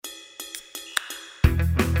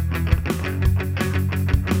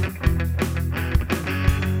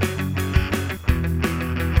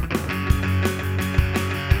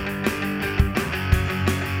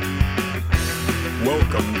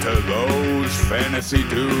to Those Fantasy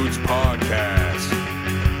Dudes podcast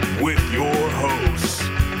with your hosts,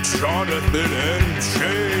 Jonathan and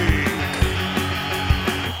Jake.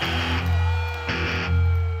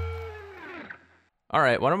 All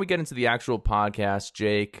right, why don't we get into the actual podcast,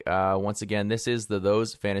 Jake? Once again, this is the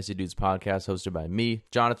Those Fantasy Dudes podcast hosted by me,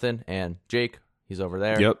 Jonathan, and Jake. He's over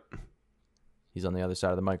there. Yep. He's on the other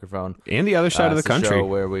side of the microphone. And the other side of the It's country. Show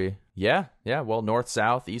where we, well, north,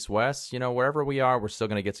 south, east, west, wherever we are, we're still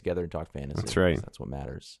going to get together and talk fantasy. That's right. That's what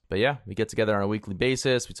matters. But yeah, we get together on a weekly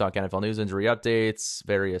basis. We talk NFL news, injury updates,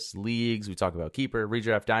 various leagues. We talk about keeper,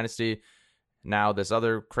 redraft, dynasty. Now this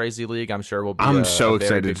other crazy league, I'm sure will be. I'm so very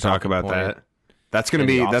excited big to talk about point. that. That's gonna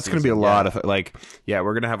be a off-season, lot of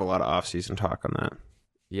we're gonna have a lot of off-season talk on that.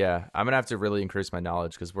 Yeah, I'm gonna have to really increase my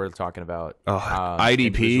knowledge because we're talking about IDP,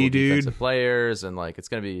 individual dude, defensive players, and it's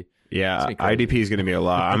gonna be IDP is gonna be a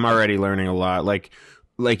lot. I'm already learning a lot. Like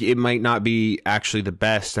it might not be actually the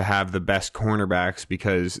best to have the best cornerbacks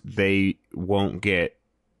because they won't get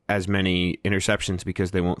as many interceptions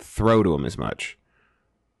because they won't throw to them as much.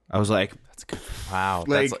 I was like, that's good. Wow,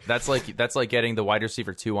 that's like getting the wide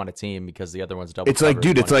receiver 2 on a team because the other one's double. It's like,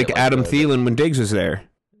 dude, it's like Adam Thielen when Diggs was there.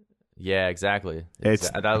 Yeah, exactly.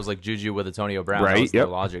 That was like Juju with Antonio Brown. Right. That was the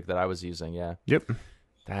logic that I was using. Yeah. Yep.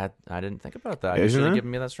 That I didn't think about that. You should have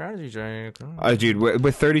given me that strategy, Jake. Dude,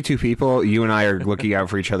 with 32 people, you and I are looking out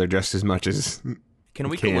for each other just as much as. Can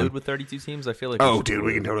we collude with 32 teams? I feel like. We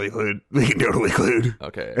can totally collude. We can totally collude.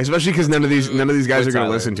 Okay. Especially because none of these guys are going Tyler.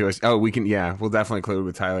 to listen to us. Oh, we can. Yeah, we'll definitely collude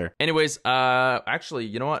with Tyler. Anyways, actually,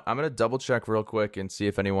 you know what? I'm gonna double check real quick and see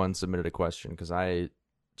if anyone submitted a question because I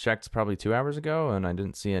checked probably 2 hours ago and I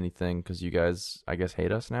didn't see anything because you guys, I guess,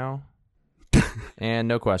 hate us now. And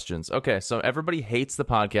no questions. Okay, so everybody hates the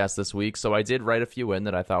podcast this week, so I did write a few in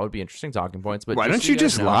that I thought would be interesting talking points. But why don't you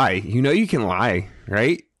just lie? You know you can lie,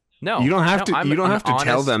 right? No, you don't have to. I'm you don't an have to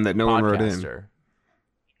tell them that no one wrote in. podcaster.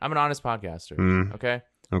 I'm an honest podcaster. Okay.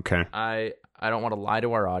 Okay. I don't want to lie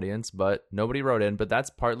to our audience, but nobody wrote in. But that's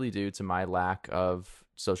partly due to my lack of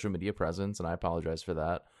social media presence, and I apologize for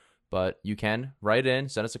that. But you can write in,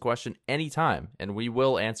 send us a question anytime, and we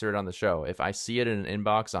will answer it on the show. If I see it in an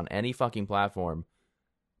inbox on any fucking platform,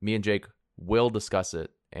 me and Jake will discuss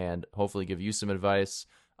it and hopefully give you some advice.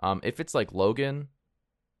 If it's like Logan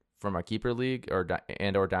from our keeper league or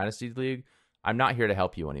dynasty league, I'm not here to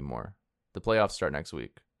help you anymore. The playoffs start next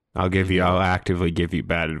week. I'll actively give you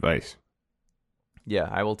bad advice. Yeah,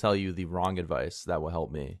 I will tell you the wrong advice that will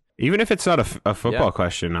help me. Even if it's not a football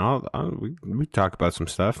question, we talk about some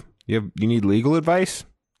stuff. You need legal advice?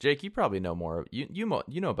 Jake, you probably know more. You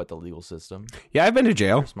know about the legal system. Yeah, I've been to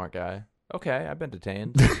jail. You're a smart guy. Okay, I've been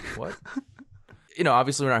detained. What?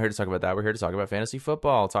 Obviously we're not here to talk about that. We're here to talk about fantasy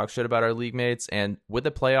football, talk shit about our league mates, and with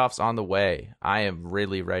the playoffs on the way, I am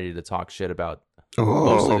really ready to talk shit about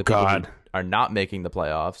mostly the people who are not making the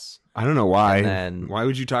playoffs. I don't know why. And then, why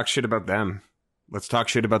would you talk shit about them? Let's talk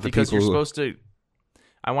shit about the people. Because you're supposed to.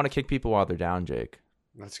 I want to kick people while they're down, Jake.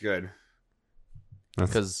 That's good.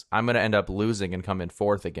 Because I'm going to end up losing and come in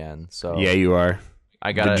fourth again. So yeah, you are.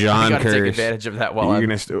 I gotta take advantage of that while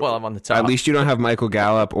I'm on the top. At least you don't have Michael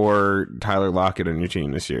Gallup or Tyler Lockett on your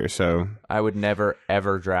team this year. So I would never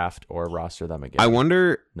ever draft or roster them again.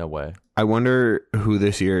 No way. I wonder who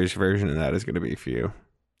this year's version of that is going to be for you.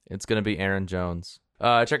 It's going to be Aaron Jones.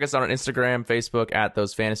 Check us out on Instagram, Facebook at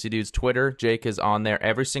Those Fantasy Dudes. Twitter, Jake is on there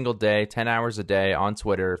every single day, 10 hours a day on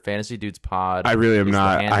Twitter. Fantasy Dudes Pod. I really am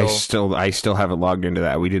not. I still haven't logged into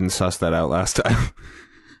that. We didn't suss that out last time.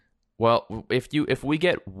 Well, if we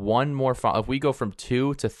get one more if we go from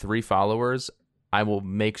 2 to 3 followers, I will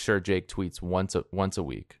make sure Jake tweets once a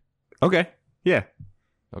week. Okay. Yeah.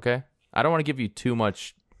 Okay. I don't want to give you too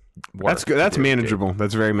much work. That's good. That's manageable. Jake.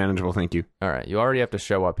 That's very manageable. Thank you. All right. You already have to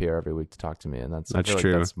show up here every week to talk to me, and that's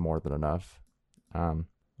true. That's more than enough. Well,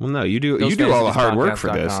 no, you do all the hard work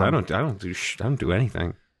for this. I don't do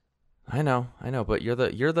anything. I know, but you're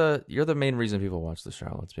the main reason people watch the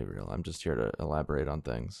show. Let's be real. I'm just here to elaborate on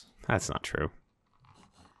things. That's not true.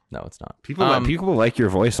 No, it's not. People like your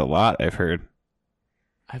voice a lot. I've heard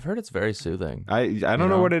it's very soothing. I don't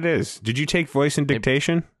know what it is. Did you take voice and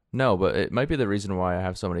dictation? No, but it might be the reason why I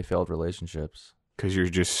have so many failed relationships. Because you're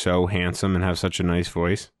just so handsome and have such a nice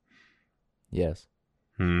voice. Yes.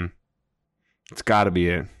 It's got to be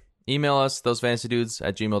it. Email us,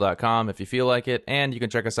 thosefantasydudes@gmail.com if you feel like it. And you can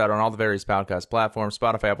check us out on all the various podcast platforms: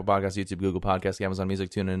 Spotify, Apple Podcasts, YouTube, Google Podcasts, Amazon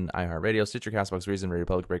Music, TuneIn, iHeartRadio, Stitcher, CastBox, Reason, Radio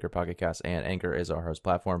Public, Breaker, Pocket Cast, and Anchor is our host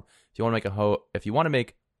platform. If you want to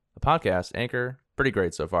make a podcast, Anchor, pretty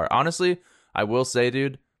great so far. Honestly, I will say,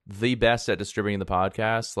 dude, the best at distributing the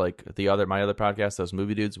podcast. Like my other podcast, Those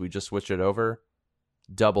Movie Dudes, we just switched it over.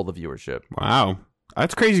 Double the viewership. Wow.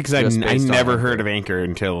 That's crazy because I Just based on never Anchor. heard of Anchor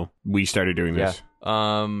until we started doing this.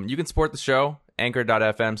 Yeah. You can support the show,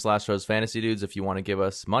 anchor.fm/fantasydudes if you want to give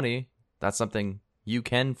us money. That's something you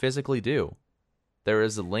can physically do. There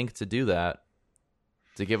is a link to do that,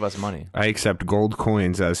 to give us money. I accept gold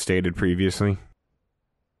coins as stated previously.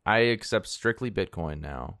 I accept strictly Bitcoin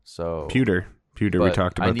now. So Pewter, we but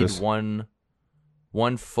talked about this. I need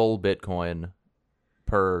one full Bitcoin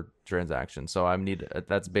per transaction. So I need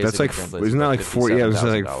that's basically That's like, translates isn't to that like 40? Yeah, it was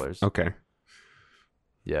like, $57,000. okay.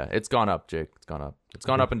 Yeah, it's gone up, Jake. It's gone up. It's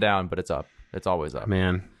gone up and down, but it's up. It's always up.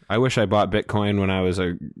 Man, I wish I bought Bitcoin when I was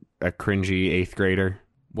a cringy 8th grader.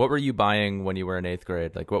 What were you buying when you were in 8th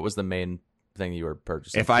grade? Like, what was the main thing you were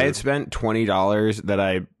purchasing? If I had spent $20 that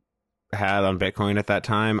I had on Bitcoin at that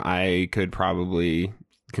time, I could probably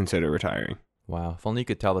consider retiring. Wow. If only you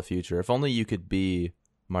could tell the future. If only you could be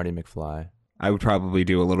Marty McFly. I would probably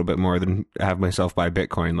do a little bit more than have myself buy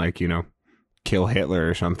Bitcoin, like, kill Hitler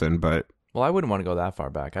or something. But Well, I wouldn't want to go that far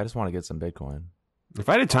back. I just want to get some Bitcoin. if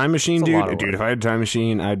I had a time machine, It's a lot of dude, work. if I had a time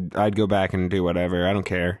machine, I'd go back and do whatever. I don't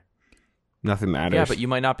care. Nothing matters. Yeah, but you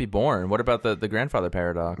might not be born. What about the grandfather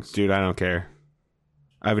paradox? Dude, I don't care.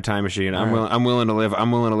 I have a time machine. All right. I'm willing to live.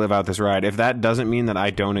 I'm willing to live out this ride. If that doesn't mean that I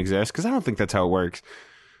don't exist, because I don't think that's how it works.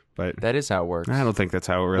 But That is how it works. I don't think that's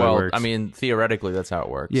how it really well, works. I mean, theoretically, that's how it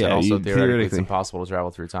works. Yeah, and also theoretically, it's theoretically. impossible to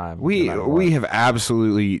travel through time. we no matter what. we have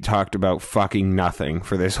absolutely talked about fucking nothing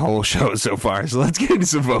for this whole show so far. So let's get into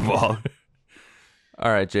some football.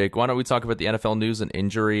 All right, Jake. Why don't we talk about the NFL news and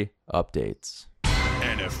injury updates?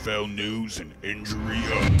 NFL news and injury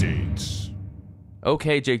updates.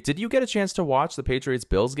 Okay, Jake. Did you get a chance to watch the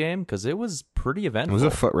Patriots-Bills game? Because it was pretty eventful. It was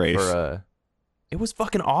a foot race. It was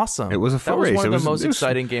fucking awesome. It was a foot That was race. one It of was- the most it was-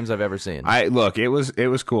 exciting games I've ever seen. It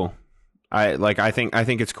was cool. I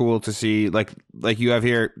think it's cool to see like you have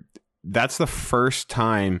here. That's the first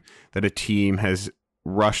time that a team has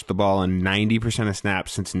rushed the ball in 90% of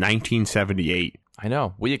snaps since 1978. I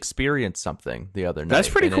know. We experienced something the other night. That's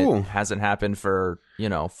pretty and cool. It hasn't happened for,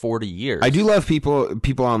 40 years. I do love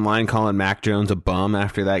people online calling Mac Jones a bum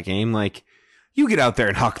after that game. Like, you get out there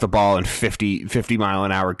and huck the ball in 50 mile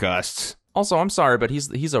an hour gusts. Also, I'm sorry, but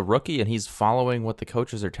he's a rookie and he's following what the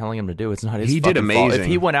coaches are telling him to do. It's not his He did fucking fault. amazing. If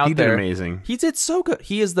he went out He did there, amazing. He did so good.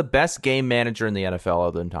 He is the best game manager in the NFL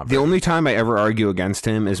other than Tom The Brady. only time I ever argue against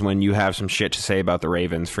him is when you have some shit to say about the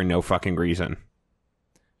Ravens for no fucking reason.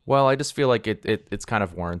 Well, I just feel like it's kind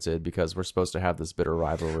of warranted because we're supposed to have this bitter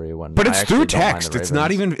rivalry when But I it's actually through don't mind text. the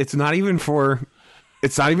It's not even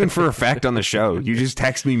for effect on the show. You just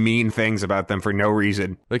text me mean things about them for no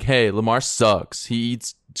reason. Like, hey, Lamar sucks. He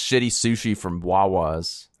eats shitty sushi from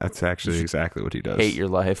Wawa's. That's actually exactly what he does. Hate your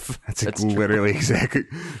life. That's literally exactly.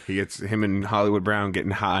 He gets him and Hollywood Brown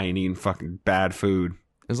getting high and eating fucking bad food.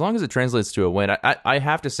 As long as it translates to a win, I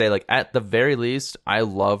have to say, like, at the very least, I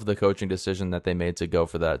love the coaching decision that they made to go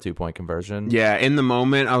for that 2-point conversion. Yeah, in the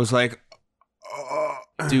moment, I was like,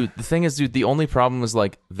 Dude, the thing is, the only problem is,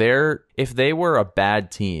 like, if they were a bad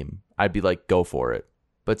team, I'd be like, go for it.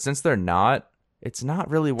 But since they're not, it's not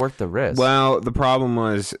really worth the risk. Well, the problem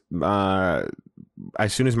was,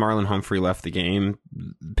 as soon as Marlon Humphrey left the game,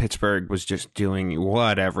 Pittsburgh was just doing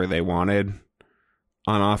whatever they wanted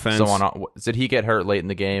on offense. So did he get hurt late in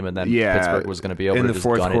the game, and then Pittsburgh was going to be able in to the just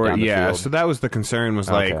fourth gun it quarter? down the Yeah, field? so that was the concern. Was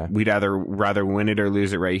like Okay. we'd rather win it or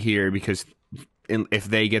lose it right here because if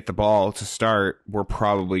they get the ball to start, we're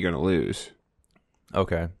probably going to lose.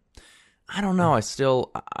 Okay. I don't know. I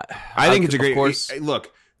think it's a great. Of course,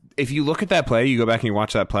 Look, if you look at that play, you go back and you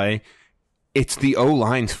watch that play. It's the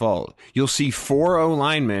O-line's fault. You'll see 4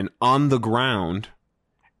 O-linemen on the ground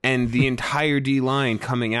and the entire D-line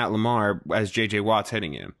coming at Lamar as J.J. Watt's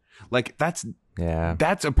hitting him. Like, that's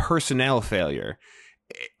a personnel failure.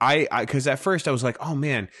 Because at first I was like, oh,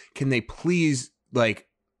 man, can they please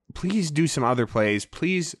do some other plays?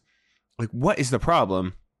 Please, like, what is the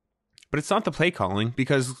problem? But it's not the play calling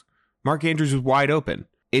because Mark Andrews was wide open.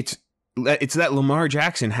 It's that Lamar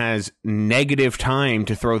Jackson has negative time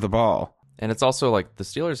to throw the ball. and it's also like the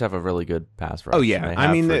Steelers have a really good pass rush. Oh yeah, They I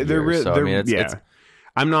have mean for they're years. So, really it's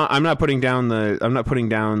I'm not putting down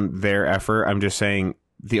their effort. I'm just saying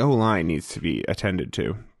the O line needs to be attended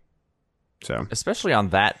to. So especially on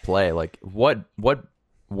that play, like what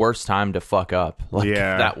worse time to fuck up? Like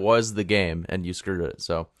Yeah. that was the game, and you screwed it.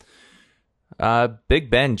 So, Big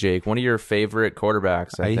Ben, Jake, one of your favorite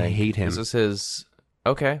quarterbacks. I think. hate him. This is his.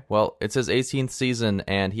 Okay, well, it's his 18th season,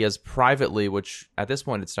 and he has privately, which at this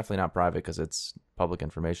point it's definitely not private because it's public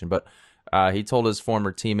information, but he told his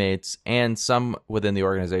former teammates and some within the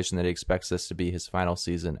organization that he expects this to be his final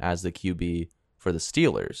season as the QB for the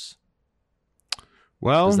Steelers.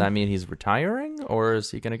 Well, does that mean he's retiring, or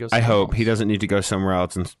is he going to go I somewhere hope else? he doesn't need to go somewhere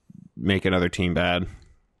else and make another team bad.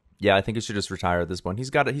 Yeah, I think he should just retire at this point. He's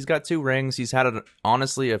got 2 rings. He's had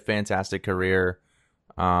honestly a fantastic career.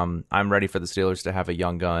 I'm ready for the Steelers to have a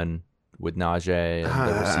young gun with Najee and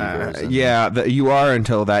the receivers. Yeah, you are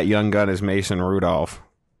until that young gun is Mason Rudolph.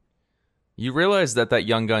 You realize that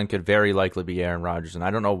young gun could very likely be Aaron Rodgers, and I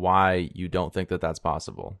don't know why you don't think that that's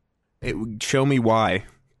possible. Show me why.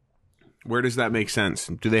 Where does that make sense?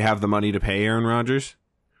 Do they have the money to pay Aaron Rodgers?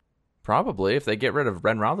 Probably, if they get rid of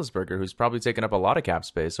Ben Roethlisberger, who's probably taken up a lot of cap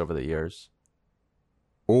space over the years.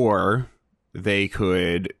 Or they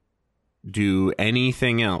could do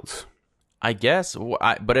anything else. I guess,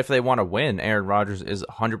 but if they want to win, Aaron Rodgers is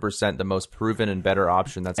 100% the most proven and better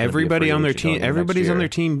option. That's everybody on their team. Everybody's on their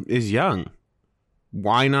team is young.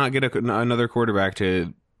 Why not get another quarterback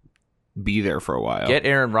to be there for a while? Get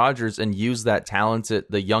Aaron Rodgers and use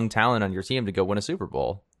the young talent on your team to go win a Super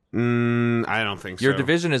Bowl. I don't think so. Your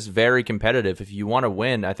division is very competitive. If you want to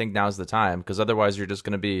win, I think now's the time, because otherwise you're just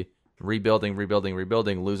going to be rebuilding,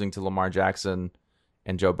 losing to Lamar Jackson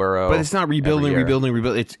and Joe Burrow. But it's not rebuilding.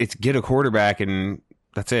 It's get a quarterback and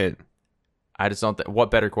that's it. I just don't think. What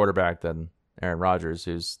better quarterback than Aaron Rodgers,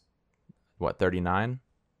 who's 39?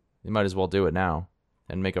 You might as well do it now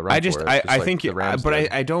and make a run. I think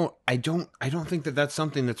I don't think that that's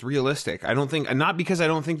something that's realistic. I don't think, not because I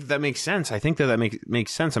don't think that makes sense. I think that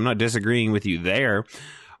makes sense. I'm not disagreeing with you there.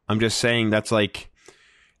 I'm just saying that's like,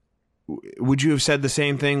 would you have said the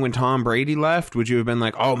same thing when Tom Brady left? Would you have been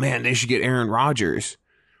like, oh man, they should get Aaron Rodgers?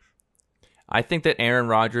 I think that Aaron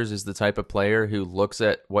Rodgers is the type of player who looks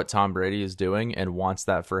at what Tom Brady is doing and wants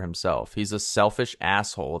that for himself. He's a selfish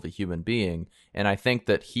asshole of a human being, and I think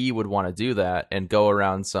that he would want to do that and go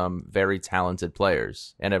around some very talented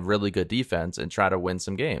players and a really good defense and try to win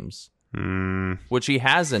some games, which he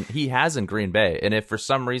hasn't. He has in Green Bay, and if for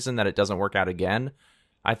some reason that it doesn't work out again,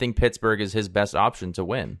 I think Pittsburgh is his best option to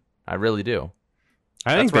win. I really do.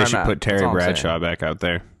 I think they should put Terry Bradshaw back out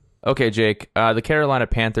there. Okay, Jake. The Carolina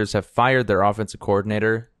Panthers have fired their offensive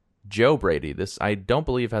coordinator, Joe Brady. This, I don't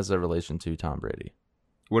believe, has a relation to Tom Brady.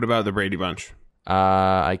 What about the Brady Bunch?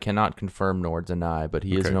 I cannot confirm nor deny, but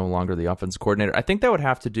he is no longer the offensive coordinator. I think that would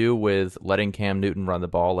have to do with letting Cam Newton run the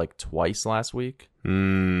ball like twice last week.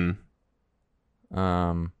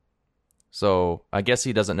 So I guess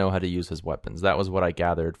he doesn't know how to use his weapons. That was what I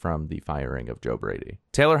gathered from the firing of Joe Brady.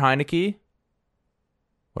 Taylor Heineke.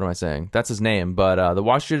 What am I saying? That's his name. But the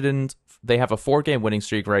Washington, they have a 4-game winning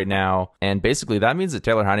streak right now. And basically that means that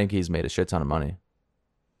Taylor Heineke's made a shit ton of money.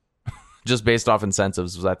 Just based off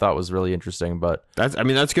incentives, which I thought was really interesting. But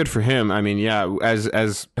that's good for him. I mean, yeah, as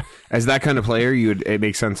that kind of player, it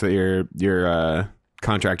makes sense that your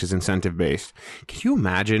contract is incentive based. Can you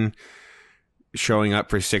imagine showing up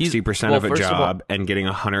for 60% of a job and getting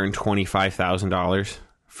 $125,000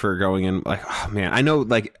 for going in? Like, oh man, I know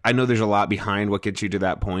there's a lot behind what gets you to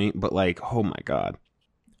that point, but like, oh my God.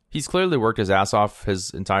 He's clearly worked his ass off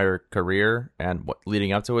his entire career and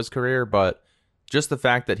leading up to his career, but just the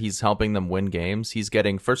fact that he's helping them win games, he's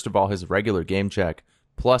getting, first of all, his regular game check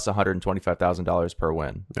plus $125,000 per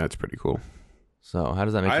win. That's pretty cool. So how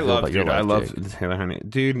does that make you feel about your life, I love Taylor Heineke.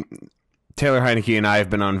 Dude, Taylor Heineke and I have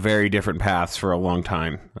been on very different paths for a long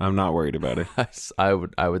time. I'm not worried about it. I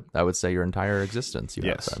would say your entire existence.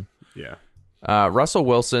 Yes. Have been. Yeah. Russell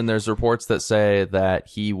Wilson, there's reports that say that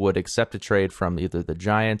he would accept a trade from either the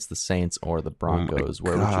Giants, the Saints, or the Broncos.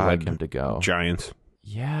 Where would you like him to go? Giants.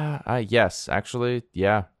 Yeah. Yes, actually.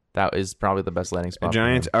 Yeah. That is probably the best landing spot.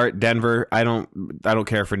 Giants are Denver. I don't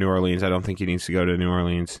care for New Orleans. I don't think he needs to go to New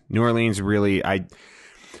Orleans. New Orleans I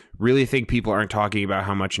really think people aren't talking about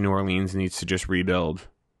how much New Orleans needs to just rebuild.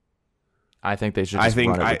 I think they should run it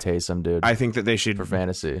with Taysom, dude. I think that they should for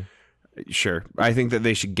fantasy. Sure. I think that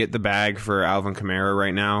they should get the bag for Alvin Kamara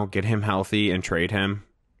right now, get him healthy and trade him.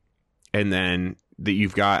 And then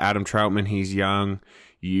you've got Adam Troutman, he's young.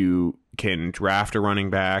 You can draft a running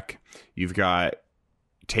back. You've got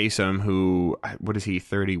Taysom, who, what is he,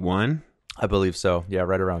 31? I believe so. Yeah,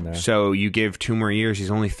 right around there. So you give 2 more years,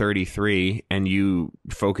 he's only 33, and you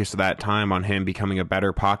focus that time on him becoming a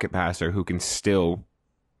better pocket passer who can still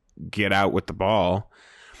get out with the ball.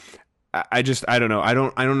 I don't know. I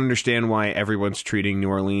don't understand why everyone's treating New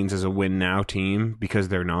Orleans as a win now team, because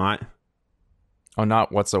they're not. Oh,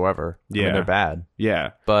 not whatsoever. Yeah. I mean, they're bad.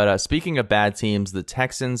 Yeah. But speaking of bad teams, the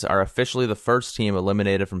Texans are officially the first team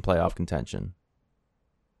eliminated from playoff contention.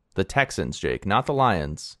 The Texans, Jake, not the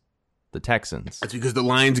Lions. The Texans. That's because the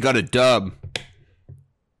Lions got a dub.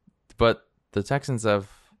 But the Texans have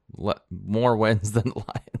more wins than the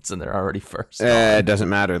Lions, and they're already first. It doesn't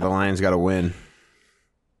matter. The Lions got to win.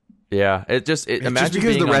 Yeah, it's just imagine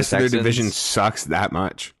because being the rest on of the their division Texans. sucks that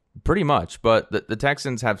much. Pretty much, but the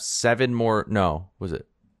Texans have 7 more. No, was it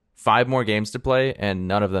 5 more games to play, and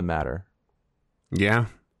none of them matter. Yeah.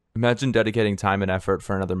 Imagine dedicating time and effort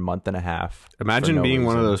for another month and a half. Imagine being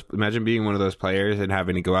one of those. Imagine being one of those players and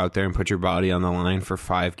having to go out there and put your body on the line for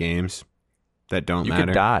 5 games that don't matter. You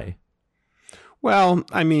could die. Well,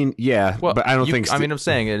 I mean, yeah, but I don't think. I'm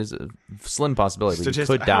saying it is a slim possibility. You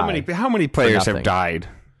could die. How many players have died?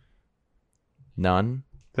 None.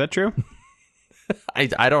 Is that true?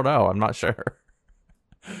 I don't know. I'm not sure.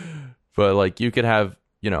 But like, you could have,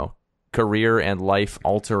 career and life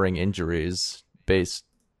altering injuries based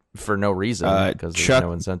for no reason because there's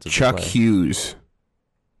no incentive. Chuck to play. Hughes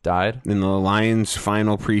died in the Lions'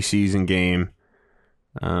 final preseason game.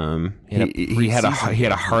 He had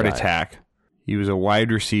a heart attack. He was a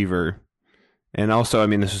wide receiver, and also, I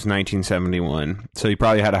mean, this was 1971, so he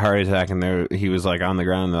probably had a heart attack, and he was like on the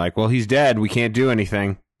ground. And they're like, "Well, he's dead. We can't do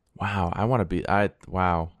anything." Wow, I want to be.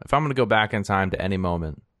 Wow, if I'm gonna go back in time to any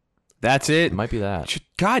moment, that's it. It might be that.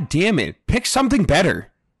 God damn it! Pick something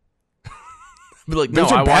better. Be like, no,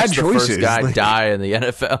 I watched the first guy die in the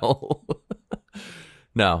NFL.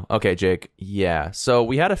 No, okay, Jake. Yeah, so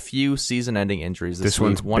we had a few season-ending injuries this week.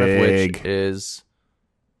 One's one big. of which is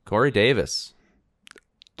Corey Davis.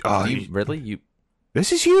 Oh, really?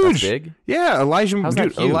 This is huge. That's big? Yeah, Elijah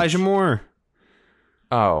Moore.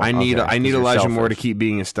 Oh, I need Elijah Moore to keep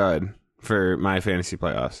being a stud for my fantasy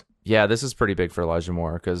playoffs. Yeah, this is pretty big for Elijah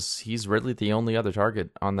Moore because he's really the only other target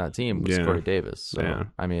on that team was Corey Davis. So,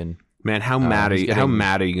 I mean, man, how mad are you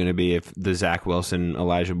going to be if the Zach Wilson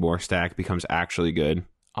Elijah Moore stack becomes actually good?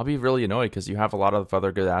 I'll be really annoyed because you have a lot of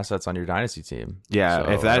other good assets on your dynasty team. Yeah,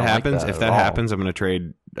 so if that happens, I'm going to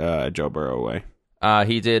trade Joe Burrow away.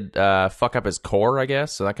 He did fuck up his core, I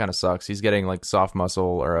guess, so that kind of sucks. He's getting like soft muscle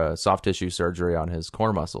or a soft tissue surgery on his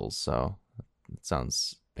core muscles, so it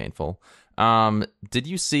sounds painful. Did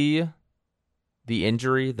you see the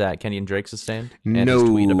injury that Kenyon Drake sustained? And his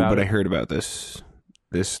tweet about but it? I heard about this.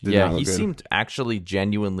 This did not look he good. seemed actually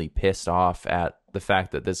genuinely pissed off at the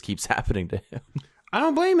fact that this keeps happening to him. I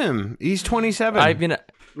don't blame him. He's 27. I mean,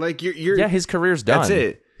 like you're his career's done. That's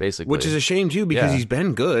it. Basically. Which is a shame, too, because he's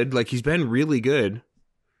been good. Like, he's been really good.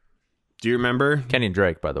 Do you remember? Kenyon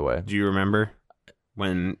Drake, by the way. Do you remember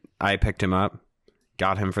when I picked him up,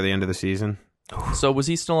 got him for the end of the season? So was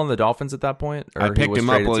he still on the Dolphins at that point? Or I picked him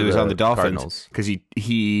up while he was on the Dolphins. Cardinals? Because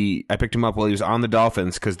I picked him up while he was on the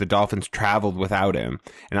Dolphins because the Dolphins traveled without him.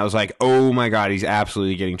 And I was like, oh, my God, he's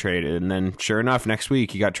absolutely getting traded. And then, sure enough, next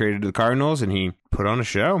week he got traded to the Cardinals and he put on a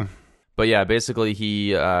show. But yeah, basically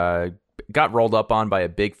he got rolled up on by a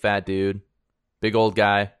big fat dude, big old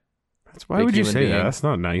guy. Why would you say that? That's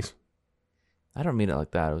not nice. I don't mean it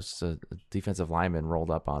like that. It was just a defensive lineman rolled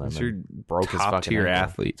up on him and broke his fucking top-tier ankle.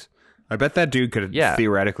 athletes. I bet that dude could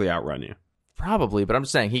theoretically outrun you. Probably, but I'm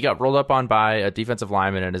just saying he got rolled up on by a defensive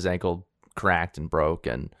lineman and his ankle cracked and broke.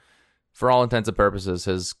 And for all intents and purposes,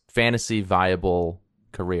 his fantasy viable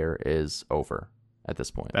career is over at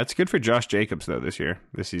this point. That's good for Josh Jacobs, though, this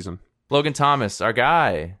season. Logan Thomas, our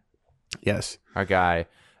guy. Yes. Our guy.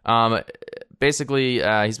 Basically,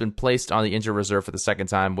 he's been placed on the injured reserve for the second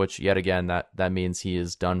time, which yet again, that means he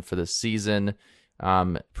is done for the season.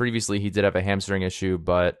 Previously, he did have a hamstring issue,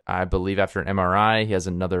 but I believe after an MRI, he has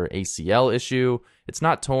another ACL issue. It's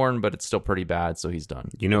not torn, but it's still pretty bad, so he's done.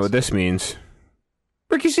 You know what this means?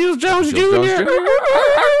 Ricky Seals-Jones Jr.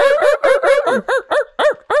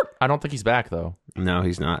 I don't think he's back, though. No,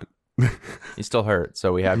 he's not. He's still hurt.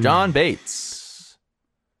 So we have John Bates.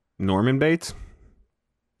 Norman Bates?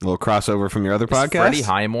 A little crossover from your other podcast? Freddie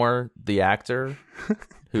Highmore, the actor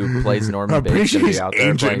who plays Norman Bates, going to be out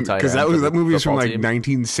there playing tight end. Because that movie was from like team.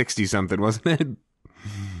 1960-something, wasn't it?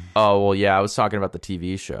 Oh, well, yeah. I was talking about the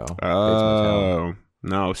TV show. Oh.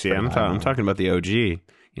 No, see, I'm talking about the OG. You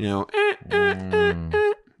know.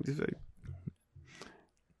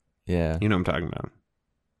 Yeah. You know what I'm talking about.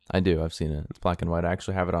 I do. I've seen it. It's black and white. I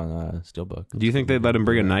actually have it on Steelbook. Do you think they'd let him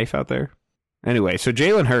bring a knife out there? Anyway, so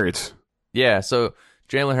Jalen Hurts. Yeah, so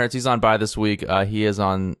Jalen Hurts, he's on bye this week. He is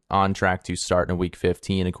on track to start in week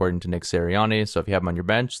 15, according to Nick Sirianni. So if you have him on your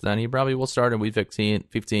bench, then he probably will start in week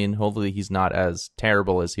 15. Hopefully he's not as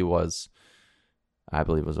terrible as he was, I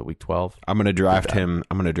believe it was at week 12. I'm going to draft him.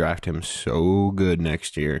 I'm going to draft him so good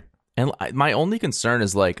next year. And my only concern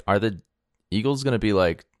is, like, are the Eagles going to be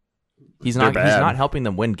like, he's not helping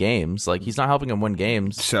them win games. Like, he's not helping them win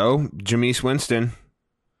games. So, Jameis Winston.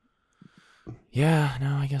 Yeah,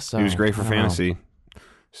 no, I guess so. He was great for fantasy.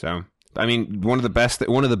 So, I mean, one of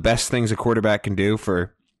the best things a quarterback can do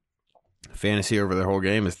for fantasy over the whole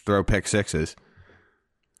game is throw pick sixes.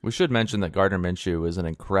 We should mention that Gardner Minshew is an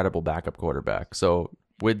incredible backup quarterback. So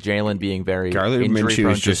with Jalen being very Gardner injury Minshew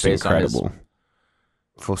prone, is just based on his- incredible.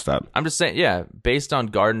 Full stop. I'm just saying, yeah, based on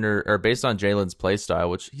Jalen's play style,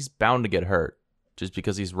 which he's bound to get hurt just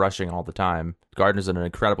because he's rushing all the time. Gardner's an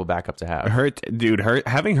incredible backup to have.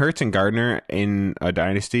 Having Hurts and Gardner in a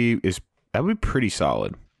dynasty that would be pretty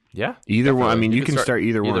solid. Yeah, Either one. I definitely. mean, you can start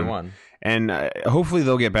either one. And hopefully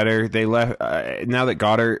they'll get better. They left now that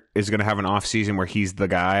Goddard is going to have an off season where he's the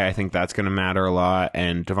guy. I think that's going to matter a lot.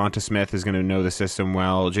 And Devonta Smith is going to know the system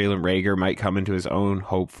well. Jalen Reagor might come into his own.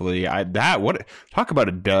 Hopefully, talk about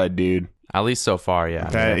a dud, dude. At least so far,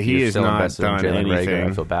 yeah. He is not done in Jalen anything.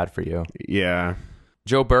 Reagor, I feel bad for you. Yeah.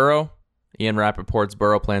 Joe Burrow. Ian Rappaport's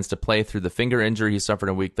Burrow plans to play through the finger injury he suffered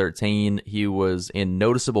in Week 13. He was in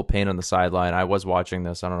noticeable pain on the sideline. I was watching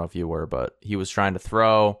this. I don't know if you were, but he was trying to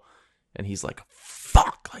throw, and he's like,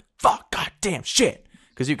 fuck, goddamn shit.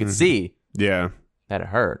 Because you can see that it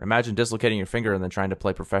hurt. Imagine dislocating your finger and then trying to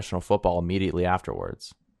play professional football immediately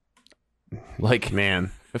afterwards. Like, man.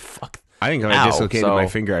 Fuck. I think if I dislocated my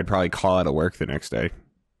finger, I'd probably call out of work the next day.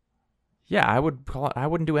 Yeah, I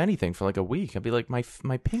wouldn't do anything for like a week. I'd be like, my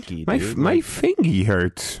pinky, dude. My fingy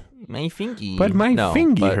hurts. My fingy. But my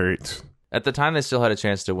fingy hurts. At the time, they still had a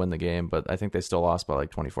chance to win the game, but I think they still lost by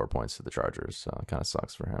like 24 points to the Chargers, so it kind of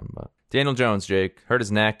sucks for him. But Daniel Jones, Jake, hurt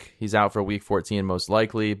his neck. He's out for Week 14 most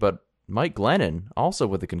likely, but Mike Glennon also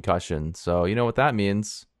with a concussion, so you know what that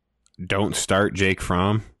means. Don't start Jake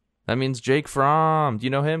Fromm. That means Jake Fromm. Do you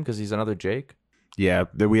know him? Because he's another Jake? Yeah,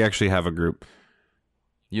 we actually have a group.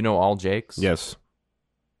 You know all Jakes? Yes.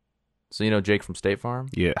 So you know Jake from State Farm?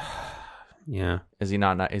 Yeah. Yeah. Is he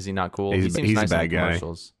not cool? He's he seems a nice bad in guy.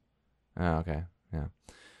 commercials. Oh, okay. Yeah.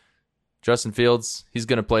 Justin Fields, he's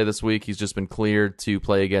going to play this week. He's just been cleared to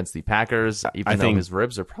play against the Packers, even though his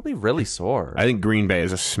ribs are probably really sore. I think Green Bay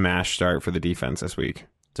is a smash start for the defense this week.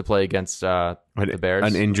 To play against the Bears?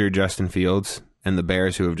 An injured Justin Fields and the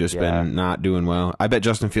Bears, who have just been not doing well. I bet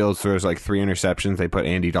Justin Fields throws like 3 interceptions. They put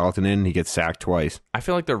Andy Dalton in, he gets sacked twice. I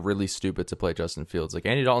feel like they're really stupid to play Justin Fields. Like,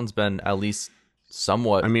 Andy Dalton's been at least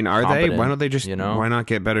somewhat I mean, are competent, they? Why don't they just, why not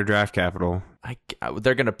get better draft capital?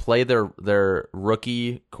 They're going to play their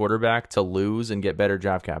rookie quarterback to lose and get better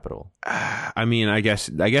draft capital. I mean, I guess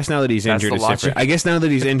now that he's injured, it's different. I guess now that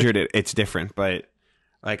he's injured, it's different. But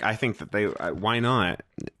like, I think that why not?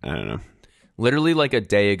 I don't know. Literally, like a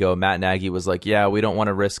day ago, Matt Nagy was like, "Yeah, we don't want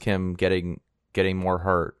to risk him getting more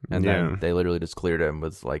hurt," and then they literally just cleared him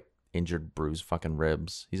with like injured, bruised fucking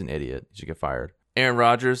ribs. He's an idiot. He should get fired. Aaron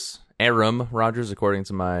Rodgers, according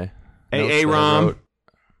to my Aram.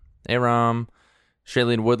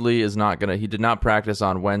 Shailene Woodley is not gonna. He did not practice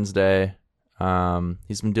on Wednesday.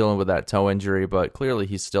 He's been dealing with that toe injury, but clearly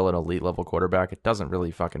he's still an elite level quarterback. It doesn't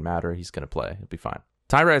really fucking matter. He's gonna play. It'll be fine.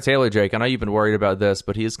 Tyrod Taylor, Jake, I know you've been worried about this,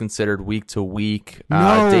 but he is considered week to week.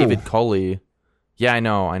 No. David Culley. Yeah, I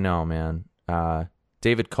know, man.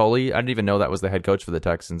 David Culley, I didn't even know that was the head coach for the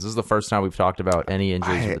Texans. This is the first time we've talked about any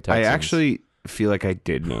injuries with the Texans. I actually feel like I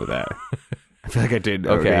did know that. I feel like I did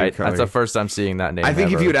know Okay, that's the first time seeing that name. I think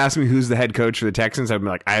ever. if you had asked me who's the head coach for the Texans, I'd be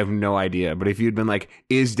like, I have no idea. But if you'd been like,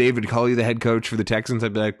 is David Culley the head coach for the Texans?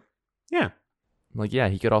 I'd be like, yeah. Like, yeah,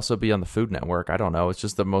 he could also be on the Food Network. I don't know. It's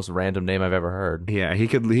just the most random name I've ever heard. Yeah, he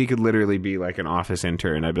could literally be like an office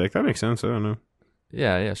intern. I'd be like, that makes sense. I don't know.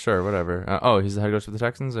 Yeah, sure, whatever. He's the head coach for the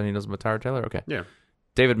Texans, and he knows about Tyrod Taylor? Okay. Yeah.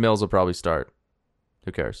 David Mills will probably start.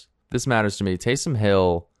 Who cares? This matters to me. Taysom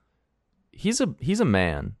Hill, he's a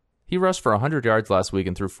man. He rushed for 100 yards last week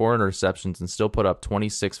and threw 4 interceptions and still put up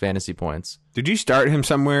 26 fantasy points. Did you start him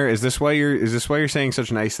somewhere? Is this why you're saying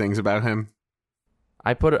such nice things about him?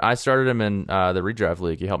 I started him in the redraft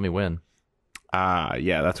league. He helped me win.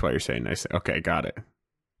 Yeah, that's why you're saying nice. Okay, got it.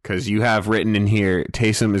 Because you have written in here,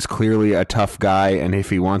 Taysom is clearly a tough guy, and if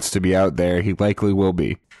he wants to be out there, he likely will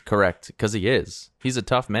be. Correct, because he is. He's a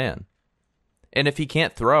tough man. And if he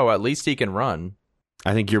can't throw, at least he can run.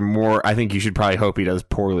 I think you should probably hope he does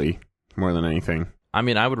poorly more than anything. I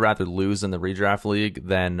mean, I would rather lose in the redraft league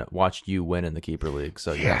than watch you win in the keeper league.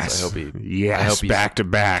 So yes, I hope he back to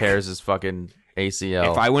back tears his fucking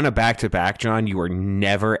ACL. If I win a back-to-back, John, you are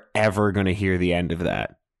never, ever going to hear the end of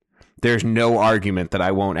that. There's no argument that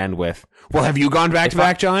I won't end with, well, have you gone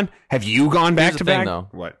back-to-back, John? Have you gone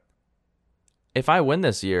back-to-back? What? If I win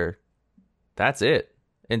this year, that's it.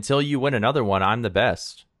 Until you win another one, I'm the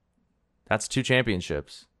best. That's 2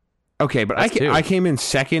 championships. Okay, but I came in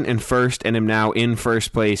second and first and am now in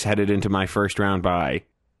first place headed into my first round bye.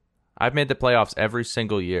 I've made the playoffs every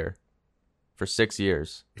single year for 6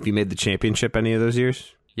 years. If you made the championship any of those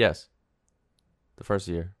years? Yes. The first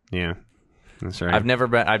year. Yeah. That's right. I've never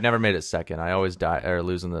made it second. I always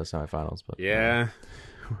lose in the semifinals, but yeah.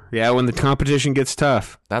 Yeah, when the competition gets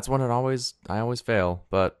tough. That's when I always fail.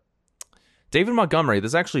 But David Montgomery,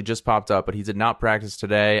 this actually just popped up, but he did not practice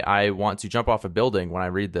today. I want to jump off a building when I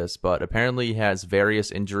read this, but apparently he has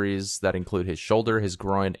various injuries that include his shoulder, his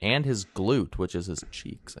groin, and his glute, which is his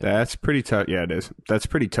cheeks. That's pretty tough. Yeah, it is. That's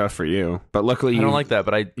pretty tough for you. But luckily, I don't like that,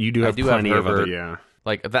 but you do have plenty of other. Yeah,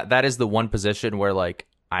 like that is the one position where like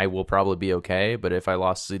I will probably be okay. But if I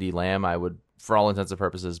lost CeeDee Lamb, I would, for all intents and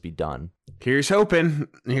purposes, be done. Here's hoping.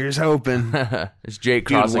 It's Jake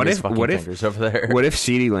crossing his fucking fingers over there. What if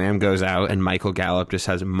CeeDee Lamb goes out and Michael Gallup just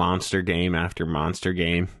has monster game after monster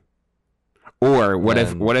game? Or what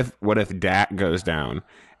if Dak goes down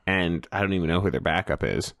and I don't even know who their backup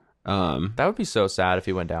is? That would be so sad if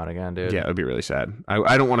he went down again, dude. Yeah, it would be really sad.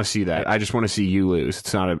 I don't want to see that. I just want to see you lose.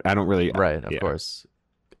 It's not. I don't really. Right, of course.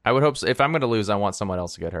 I would hope so. If I'm going to lose, I want someone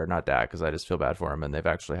else to get hurt, not Dak, because I just feel bad for him, and they've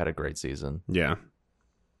actually had a great season. Yeah.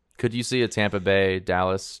 Could you see a Tampa Bay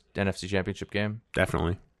Dallas NFC Championship game?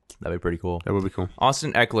 Definitely. That'd be pretty cool. That would be cool.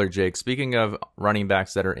 Austin Eckler, Jake. Speaking of running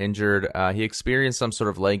backs that are injured, he experienced some sort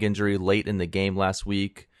of leg injury late in the game last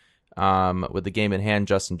week. With the game in hand,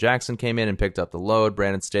 Justin Jackson came in and picked up the load.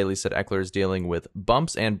 Brandon Staley said Eckler is dealing with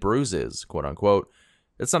bumps and bruises, quote unquote.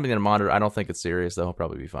 It's something to monitor. I don't think it's serious, though. He'll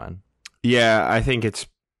probably be fine. Yeah, I think it's.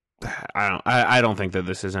 I don't think that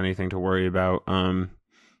this is anything to worry about.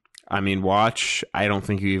 I mean, watch. I don't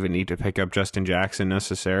think you even need to pick up Justin Jackson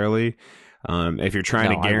necessarily. If you're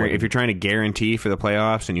trying to guarantee for the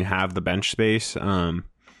playoffs and you have the bench space,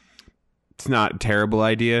 it's not a terrible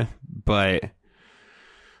idea, but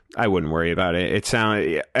I wouldn't worry about it. It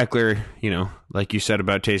sounded Eckler, like you said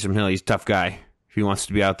about Taysom Hill, he's a tough guy. If he wants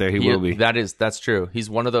to be out there, he will be. That's true. He's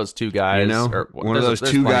one of those two guys. One of those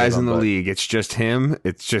two guys in the league. It's just him.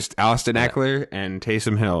 It's just Austin Eckler and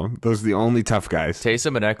Taysom Hill. Those are the only tough guys.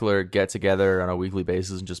 Taysom and Eckler get together on a weekly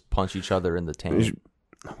basis and just punch each other in the taint.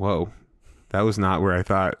 Whoa, that was not where I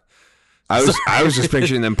thought. I was just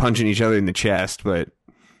picturing them punching each other in the chest, but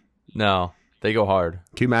no, they go hard.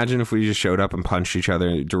 Can you imagine if we just showed up and punched each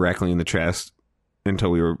other directly in the chest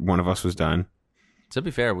until one of us was done? To be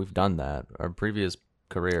fair, we've done that. Our previous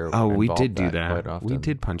career. Oh, we did do that. Quite often. We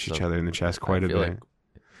did punch each other in the chest quite a bit.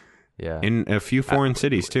 Yeah. In a few foreign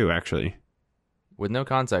cities too, actually. With no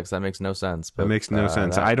context, that makes no sense. But, that makes no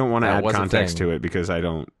sense. I don't want to add context to it because I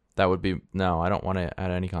don't. That would be I don't want to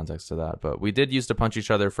add any context to that. But we did used to punch each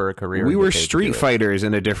other for a career. We were street fighters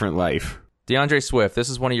in a different life. DeAndre Swift. This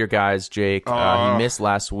is one of your guys, Jake. He missed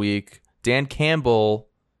last week. Dan Campbell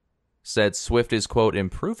said Swift is, quote,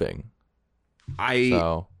 improving.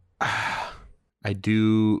 I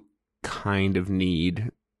do kind of need.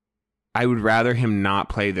 I would rather him not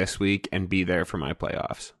play this week and be there for my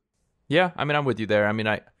playoffs. Yeah, I mean, I'm with you there. I mean,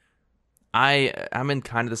 I'm in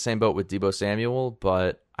kind of the same boat with Deebo Samuel,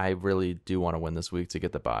 but I really do want to win this week to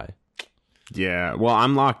get the bye. Yeah, well,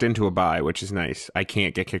 I'm locked into a bye, which is nice. I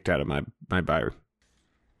can't get kicked out of my bye.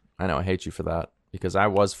 I know, I hate you for that because I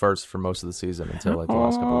was first for most of the season until like the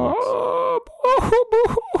last couple of weeks.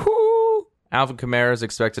 Alvin Kamara is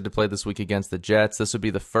expected to play this week against the Jets. This would be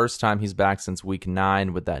the first time he's back since week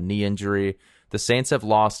 9 with that knee injury. The Saints have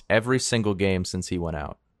lost every single game since he went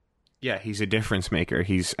out. Yeah, he's a difference maker.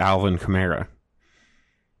 He's Alvin Kamara.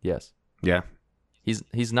 Yes. Yeah.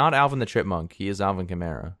 He's not Alvin the Chipmunk. He is Alvin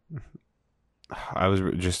Kamara. I was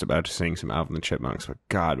just about to sing some Alvin the Chipmunks, but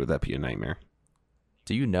God, would that be a nightmare.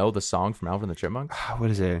 Do you know the song from Alvin the Chipmunks?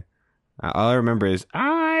 What is it? All I remember is,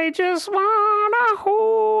 I just want a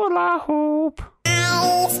hula hoop.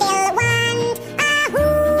 I still want a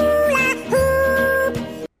hula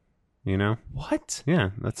hoop. You know? What?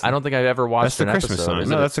 Yeah. I don't think I've ever watched an Christmas episode. Song.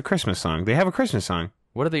 No, that's a Christmas song. They have a Christmas song.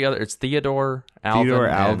 What are the other? It's Theodore,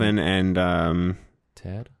 Alvin, and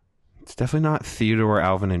Ted? It's definitely not Theodore,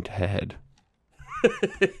 Alvin, and Ted.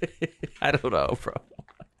 I don't know, bro.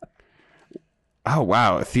 Oh,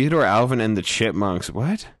 wow. Theodore, Alvin, and the Chipmunks.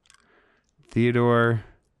 What? Theodore.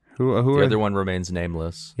 Who the other one remains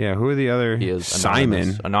nameless. Yeah, who are the other? He is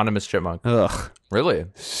Simon. Anonymous Chipmunk. Ugh. Really?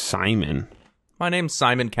 Simon. My name's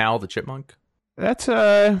Simon Cowell the Chipmunk. That's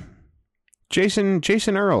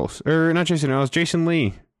Jason Earls. Or not Jason Earls, Jason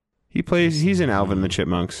Lee. He's in Alvin and the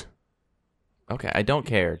Chipmunks. Okay, I don't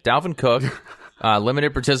care. Dalvin Cook,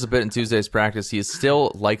 limited participant in Tuesday's practice. He is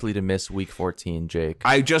still likely to miss week 14, Jake.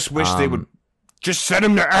 I just wish they would just set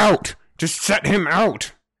him out. Just set him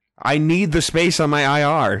out. I need the space on my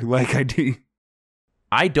IR like I do.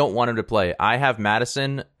 I don't want him to play. I have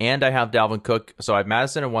Madison and I have Dalvin Cook. So I have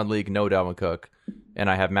Madison in one league, no Dalvin Cook. And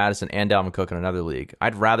I have Madison and Dalvin Cook in another league.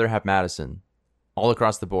 I'd rather have Madison all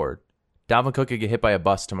across the board. Dalvin Cook could get hit by a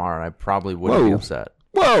bus tomorrow and I probably wouldn't be upset.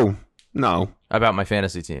 Whoa. No. About my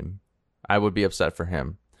fantasy team. I would be upset for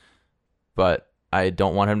him. but I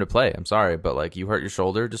don't want him to play. I'm sorry, but like you hurt your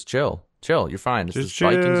shoulder, just chill. You're fine. It's Just the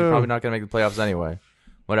Vikings. chill. You're probably not going to make the playoffs anyway.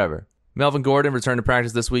 Whatever. Melvin Gordon returned to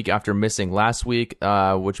practice this week after missing last week,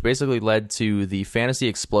 which basically led to the fantasy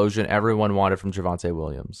explosion everyone wanted from Javonte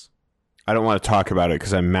Williams. I don't want to talk about it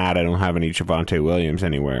because I'm mad I don't have any Javonte Williams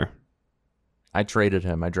anywhere. I traded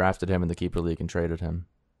him. I drafted him in the keeper league and traded him.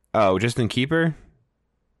 Oh, just in keeper?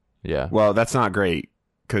 Yeah. Well, that's not great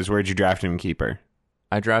because where'd you draft him in keeper?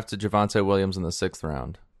 I drafted Javonte Williams in the 6th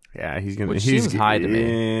round. Yeah, he's gonna. Which he's seems high to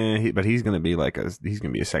me. But he's gonna be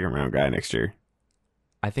a second round guy next year.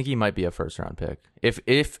 I think he might be a 1st-round pick.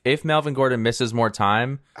 If Melvin Gordon misses more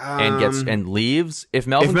time and leaves, if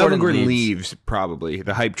Melvin Gordon leaves, probably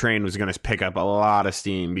the hype train was going to pick up a lot of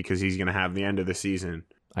steam because he's going to have the end of the season.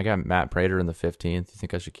 I got Matt Prater in the 15th. You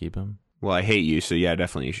think I should keep him? Well, I hate you, so yeah,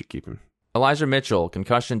 definitely you should keep him. Elijah Mitchell,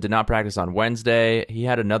 concussion, did not practice on Wednesday. He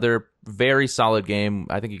had another very solid game.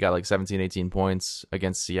 I think he got like 17, 18 points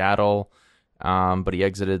against Seattle, but he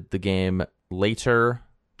exited the game later.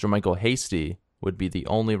 Jermichael Hasty would be the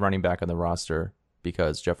only running back on the roster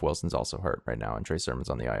because Jeff Wilson's also hurt right now and Trey Sermon's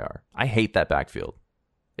on the IR. I hate that backfield.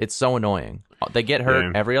 It's so annoying. They get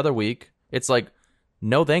hurt every other week. It's like,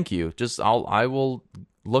 no, thank you. Just I will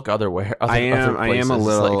look other places. I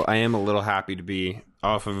am a little happy to be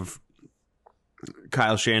off of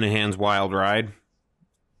Kyle Shanahan's wild ride.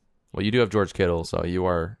 Well, you do have George Kittle, so you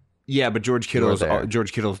are. Yeah, but George Kittle's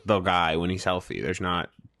the guy when he's healthy. There's not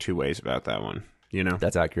two ways about that one. You know,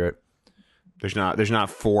 that's accurate. There's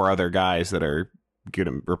not 4 other guys that are going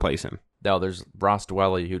to replace him. No, there's Ross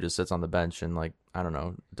Dwelly who just sits on the bench and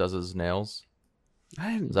does his nails.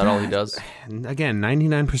 Is that all he does? Again,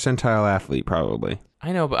 99 percentile athlete, probably.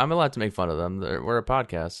 I know, but I'm allowed to make fun of them. We're a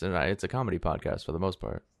podcast, and it's a comedy podcast for the most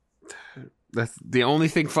part. That's the only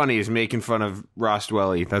thing funny is making fun of Ross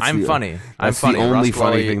Dwelly. I'm funny. That's the only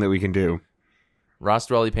funny thing that we can do. Ross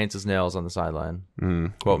Dwelly paints his nails on the sideline.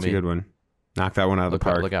 Quote me. A good one. Knock that one out of the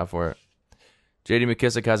park. Look out for it. J.D.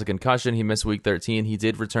 McKissick has a concussion. He missed Week 13. He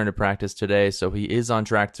did return to practice today, so he is on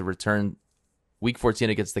track to return Week 14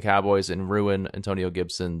 against the Cowboys and ruin Antonio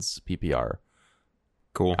Gibson's PPR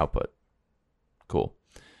output. Cool.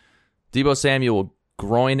 Deebo Samuel,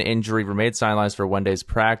 groin injury, remained sidelines for one day's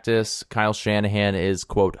practice. Kyle Shanahan is,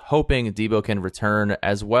 quote, hoping Deebo can return,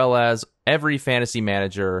 as well as every fantasy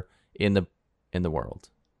manager in the world.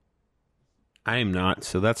 I am not,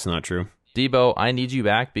 so that's not true. Deebo, I need you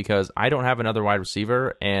back because I don't have another wide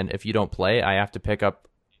receiver, and if you don't play, I have to pick up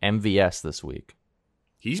MVS this week.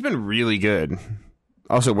 He's been really good.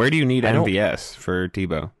 Also, where do you need MVS for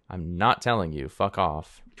Deebo? I'm not telling you. Fuck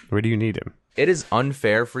off. Where do you need him? It is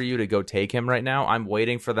unfair for you to go take him right now. I'm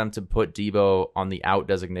waiting for them to put Deebo on the out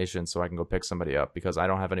designation so I can go pick somebody up because I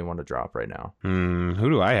don't have anyone to drop right now. Who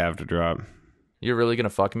do I have to drop? You're really going to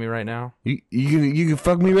fuck me right now? You can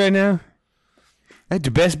fuck me right now? At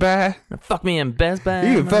the Best Buy? Fuck me in Best Buy?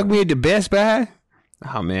 You can fuck me at the Best Buy?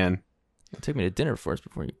 Oh, man. Take me to dinner first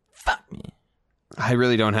before you fuck me. I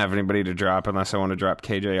really don't have anybody to drop unless I want to drop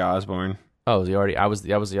KJ Osborne. Oh, that was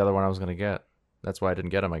the other one I was going to get. That's why I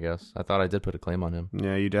didn't get him, I guess. I thought I did put a claim on him.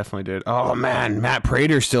 Yeah, you definitely did. Oh, man. Matt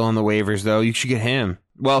Prater's still on the waivers, though. You should get him.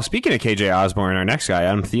 Well, speaking of KJ Osborne, our next guy,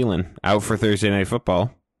 Adam Thielen, out for Thursday Night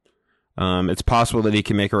Football. It's possible that he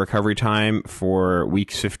can make a recovery time for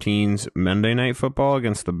Week 15's Monday Night Football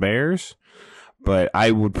against the Bears, but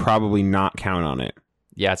I would probably not count on it.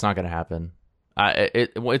 Yeah, it's not going to happen.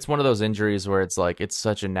 It's one of those injuries where it's like it's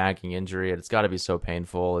such a nagging injury, and it's got to be so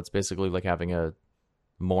painful. It's basically like having a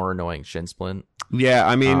more annoying shin splint. Yeah,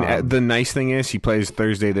 I mean, the nice thing is he plays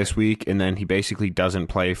Thursday this week, and then he basically doesn't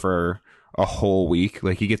play for a whole week.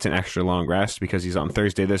 Like, he gets an extra long rest because he's on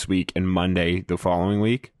Thursday this week and Monday the following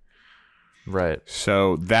week. Right.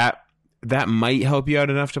 So that might help you out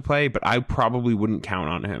enough to play, but I probably wouldn't count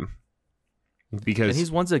on him. Because and he's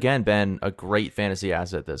once again been a great fantasy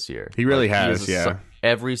asset this year. He really has, yeah.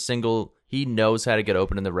 He knows how to get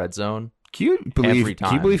open in the red zone. Can you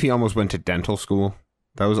believe he almost went to dental school?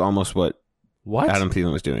 That was almost what Adam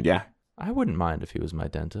Thielen was doing, yeah. I wouldn't mind if he was my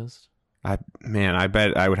dentist. I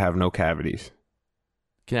bet I would have no cavities.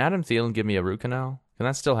 Can Adam Thielen give me a root canal? Can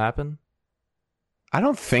that still happen? I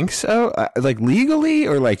don't think so. Like legally,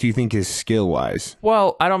 or like do you think is skill wise?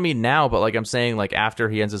 Well, I don't mean now, but like I'm saying, like after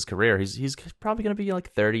he ends his career, he's probably gonna be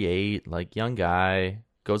like 38, like young guy,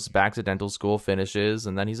 goes back to dental school, finishes,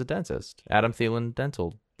 and then he's a dentist. Adam Thielen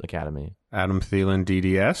Dental Academy. Adam Thielen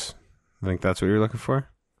DDS. I think that's what you're looking for.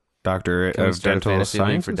 Doctor of Dental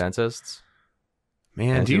Science for dentists.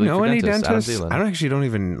 Man, fantasy do you know any dentists? I don't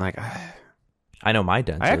even like. I know my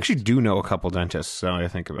dentist. I actually do know a couple dentists. So I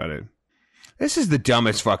think about it. This is the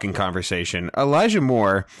dumbest fucking conversation. Elijah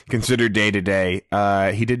Moore, considered day-to-day.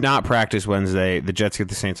 He did not practice Wednesday. The Jets get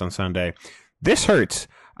the Saints on Sunday. This hurts.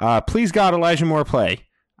 Please, God, Elijah Moore play.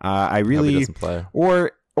 I really... He doesn't play.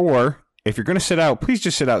 Or if you're going to sit out, please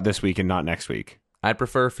just sit out this week and not next week. I'd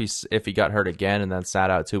prefer if he got hurt again and then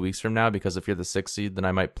sat out 2 weeks from now, because if you're the 6th seed, then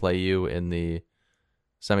I might play you in the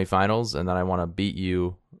semifinals, and then I want to beat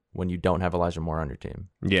you when you don't have Elijah Moore on your team.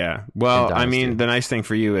 Yeah. Well, I mean, the nice thing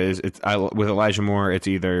for you is with Elijah Moore, it's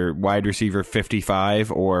either wide receiver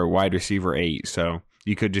 55 or wide receiver 8. So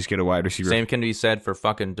you could just get a wide receiver. Same can be said for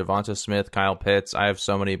fucking Devonta Smith, Kyle Pitts. I have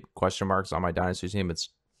so many question marks on my dynasty team. It's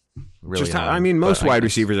really just, hard, I mean, most wide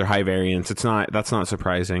receivers are high variance. That's not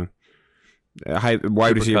surprising.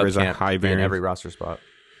 Wide receiver is a high variance in every roster spot.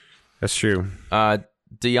 That's true.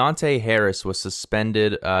 Deontay Harris was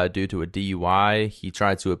suspended due to a DUI. He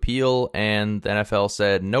tried to appeal, and the NFL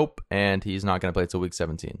said nope, and he's not going to play until week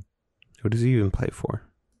 17. Who does he even play for?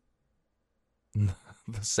 The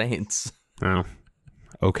Saints. Oh,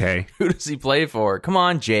 okay. Who does he play for? Come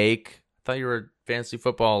on, Jake. I thought you were a fantasy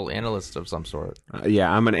football analyst of some sort.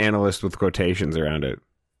 Yeah, I'm an analyst with quotations around it.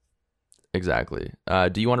 Exactly.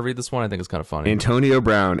 Do you want to read this one? I think it's kind of funny. Antonio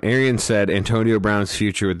Brown. Arian said Antonio Brown's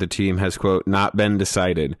future with the team has, quote, not been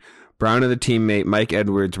decided. Brown and the teammate Mike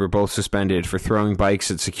Edwards were both suspended for throwing bikes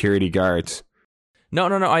at security guards. No.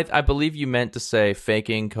 I believe you meant to say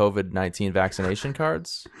faking COVID-19 vaccination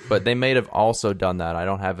cards, but they may have also done that. I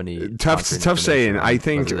don't have any tough saying. I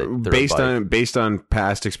think based on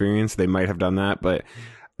past experience, they might have done that, but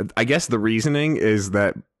I guess the reasoning is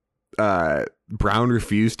that Brown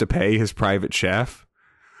refused to pay his private chef.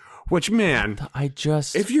 Which, man,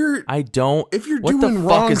 if you're doing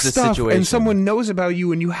wrong stuff and someone knows about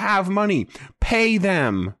you and you have money, pay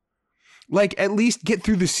them. Like, at least get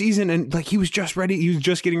through the season. And like, he was just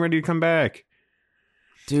getting ready to come back.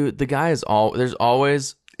 Dude, the guy is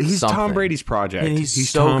he's something. Tom Brady's project. And he's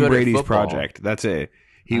so Tom good Brady's at football. project. That's it.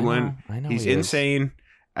 I know He's insane.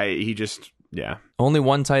 Yeah. Only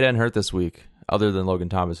one tight end hurt this week, other than Logan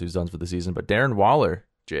Thomas, who's done for the season. But Darren Waller,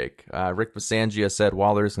 Jake. Rick Basangia said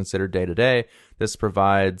Waller is considered day-to-day. This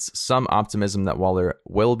provides some optimism that Waller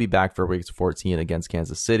will be back for week 14 against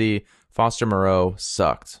Kansas City. Foster Moreau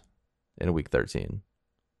sucked in week 13.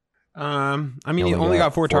 I mean, he only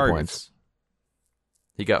got 4 targets. Points.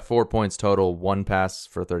 He got 4 points total, 1 pass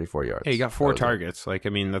for 34 yards. Hey, he got 4 targets. Like, I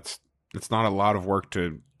mean, that's not a lot of work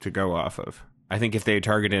to go off of. I think if they had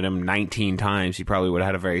targeted him 19 times, he probably would have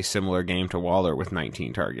had a very similar game to Waller with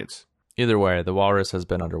 19 targets. Either way, the Walrus has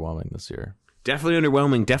been underwhelming this year. Definitely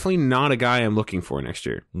underwhelming. Definitely not a guy I'm looking for next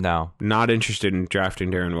year. No. Not interested in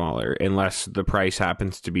drafting Darren Waller unless the price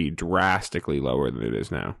happens to be drastically lower than it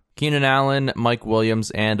is now. Keenan Allen, Mike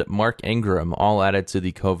Williams, and Mark Ingram all added to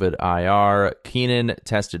the COVID IR. Keenan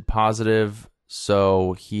tested positive,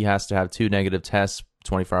 so he has to have 2 negative tests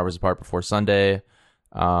 24 hours apart before Sunday.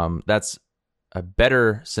 That's a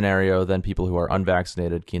better scenario than people who are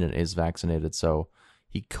unvaccinated. Keenan is vaccinated, so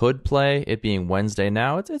he could play, it being Wednesday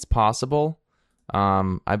now. It's possible.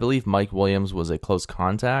 I believe Mike Williams was a close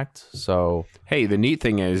contact, so... Hey, the neat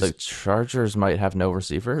thing is... The Chargers might have no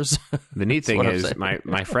receivers. The neat thing is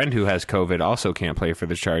my friend who has COVID also can't play for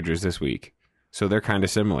the Chargers this week, so they're kind of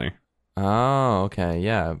similar. Oh, okay,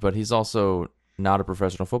 yeah, but he's also not a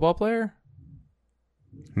professional football player?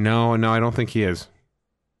 No, I don't think he is.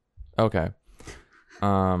 Okay.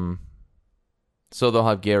 So they'll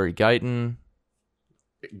have Gary Guyton.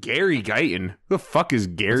 Gary Guyton? Who the fuck is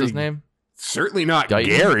Gary? What's his name? Certainly not Guyton?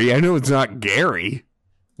 Gary. I know it's not Gary.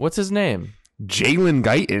 What's his name? Jalen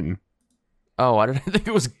Guyton. Oh, I didn't think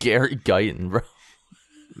it was Gary Guyton, bro.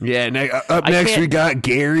 Yeah, up next we got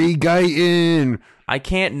Gary Guyton. I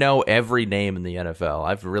can't know every name in the NFL.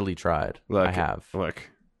 I've really tried. I have. Look,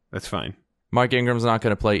 that's fine. Mark Ingram's not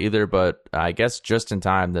going to play either, but I guess just in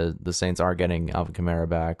time, the Saints are getting Alvin Kamara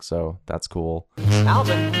back, so that's cool.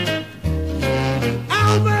 Alvin!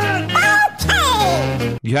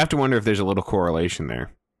 You have to wonder if there's a little correlation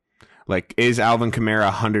there. Like, is Alvin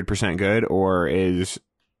Kamara 100% good, or is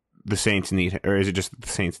the Saints need him, or is it just the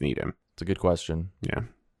Saints need him? It's a good question. Yeah.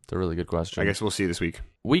 It's a really good question. I guess we'll see this week.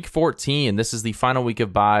 Week 14, this is the final week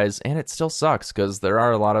of buys, and it still sucks because there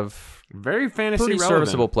are a lot of very fantasy pretty relevant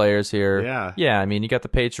serviceable players here. Yeah. I mean, you got the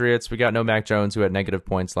Patriots. We got no Mac Jones, who had negative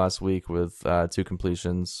points last week with 2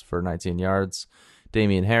 completions for 19 yards.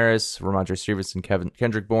 Damian Harris, Ramondre Stevenson,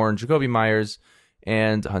 Kendrick Bourne, Jacoby Myers,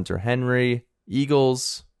 and Hunter Henry.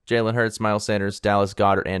 Eagles, Jalen Hurts, Miles Sanders, Dallas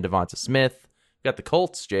Goedert, and Devonta Smith. We got the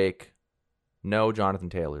Colts, Jake. No Jonathan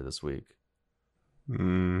Taylor this week.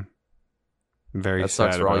 Very that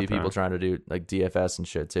sucks sad for all about you people that. trying to do like DFS and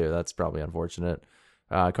shit too. That's probably unfortunate.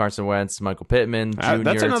 Carson Wentz, Michael Pittman, Jr.,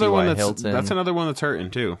 That's another T.Y. one that's Hilton. that's another one that's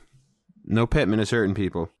hurting too. No Pittman is hurting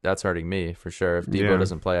people. That's hurting me for sure. If Debo Yeah.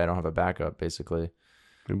 doesn't play, I don't have a backup, basically.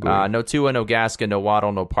 Good boy. No Tua, no Gaskin, no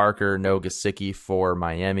Waddle, no Parker, no Gesicki for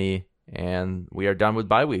Miami. And we are done with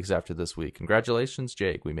bye weeks after this week. Congratulations,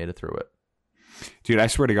 Jake. We made it through it. Dude, I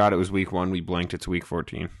swear to God, it was week 1. We blinked. It's week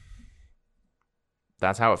 14.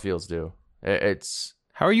 That's how it feels, dude. It's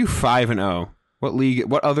How are you 5-0? What league?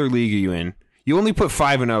 What other league are you in? You only put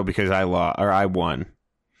 5-0 because I lost or I won.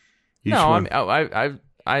 You just no. won.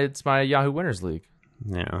 It's my Yahoo Winners League.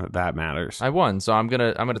 Yeah, that matters. I won, so I'm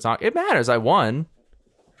gonna talk. It matters. I won.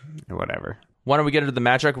 Whatever. Why don't we get into the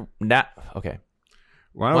matchup? Okay.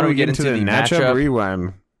 Why don't we get into the matchup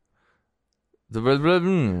rewind?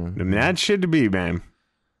 The match should be, man.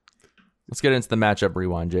 Let's get into the matchup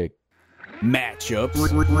rewind, Jake. Matchup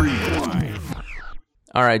rewind.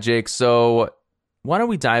 All right, Jake. So why don't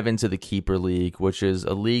we dive into the Keeper League, which is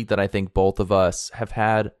a league that I think both of us have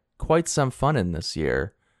had quite some fun in this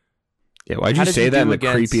year. Yeah, why'd you say that in the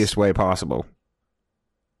creepiest way possible?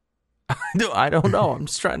 No, I don't know. I'm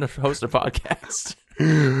just trying to host a podcast.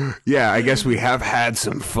 Yeah, I guess we have had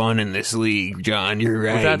some fun in this league, John. You're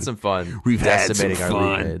right. We've had some fun. We've had some decimating our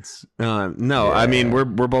fun. league mates. No, Yeah. I mean we're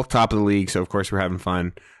both top of the league, so of course we're having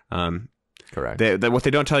fun. Correct. What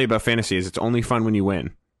they don't tell you about fantasy is it's only fun when you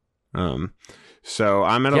win. So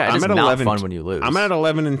I'm at it's at not 11. fun when you lose. I'm at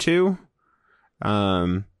 11-2.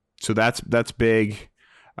 So that's big.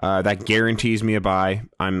 That guarantees me a bye.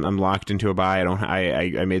 I'm locked into a bye.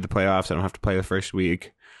 I made the playoffs. I don't have to play the first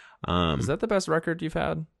week. Is that the best record you've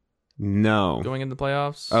had No. going into the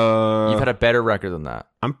playoffs? Uh, You've had a better record than that.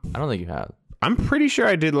 I'm I don't think you have. I'm pretty sure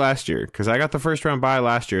I did last year because I got the first round bye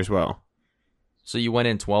last year as well. So you went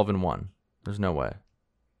in 12-1. There's no way.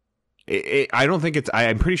 I don't think it's.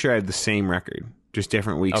 I'm pretty sure I had the same record, just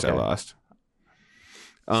different weeks I Okay. lost.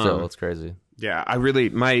 Still, it's crazy. Yeah,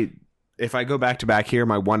 if I go back to back here,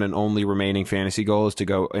 my one and only remaining fantasy goal is to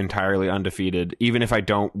go entirely undefeated. Even if I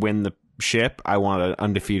don't win the ship, I want an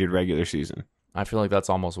undefeated regular season. I feel like that's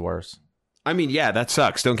almost worse. I mean, yeah, that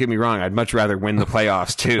sucks. Don't get me wrong. I'd much rather win the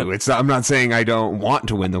playoffs too. I'm not saying I don't want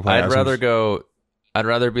to win the playoffs. I'd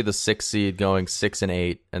rather be the 6th seed going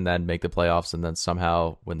 6-8 and then make the playoffs and then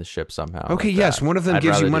somehow win the ship somehow. Okay, like yes, that. one of them I'd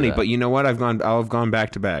gives rather you do money, that. but you know what? I'll have gone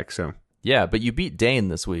back to back. So Yeah, but you beat Dane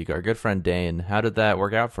this week, our good friend Dane. How did that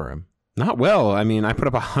work out for him? not well. I mean, I put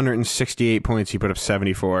up 168 points. He put up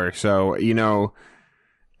 74. So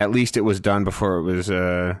at least it was done before it was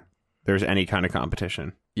there was any kind of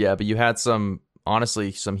competition. Yeah, but you had some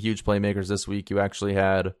huge playmakers this week. You actually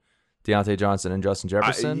had Deontay Johnson and Justin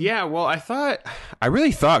Jefferson. Yeah, well, I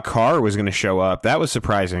really thought Carr was going to show up. That was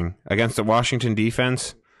surprising against the Washington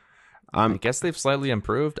defense. I guess they've slightly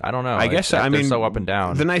improved. I don't know. I guess they're mean so up and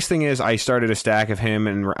down. The nice thing is I started a stack of him,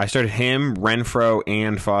 and I started him, Renfro,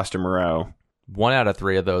 and Foster Moreau. 1 out of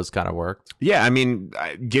 3 of those kind of worked. Yeah, I mean,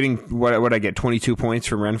 getting what I get 22 points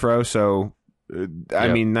from Renfro, so I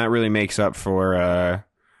mean that really makes up for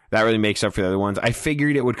the other ones. I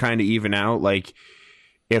figured it would kind of even out. Like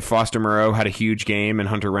if Foster Moreau had a huge game and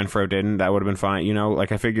Hunter Renfro didn't, that would have been fine.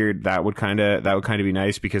 I figured that would kind of be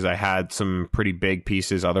nice because I had some pretty big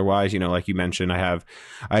pieces. Otherwise, like you mentioned, I have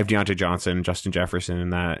Deontay Johnson, Justin Jefferson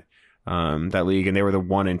in that league, and they were the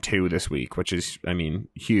 1 and 2 this week, which is, I mean,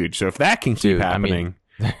 huge. So if that can keep happening,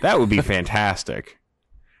 that would be fantastic.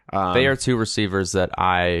 They are 2 receivers that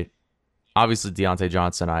obviously Deontay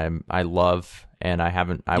Johnson I love, and I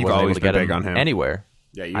wasn't able to get him on him anywhere.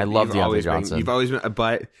 Yeah, I love Deontay Johnson. You've always been,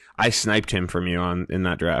 but I sniped him from you in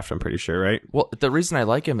that draft. I'm pretty sure, right? Well, the reason I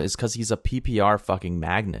like him is because he's a PPR fucking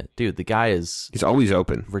magnet, dude. The guy he's always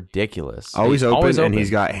open, ridiculous, always open, and he's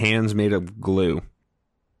got hands made of glue.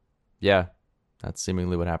 Yeah, that's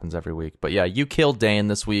seemingly what happens every week. But yeah, you killed Dane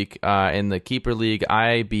this week in the Keeper League.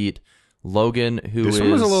 I beat Logan, this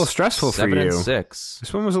one was a little stressful for you. 7-6.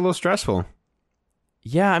 This one was a little stressful.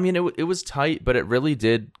 Yeah, I mean it was tight, but it really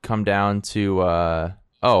did come down to.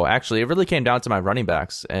 Actually, it really came down to my running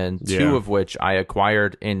backs, and 2 of which I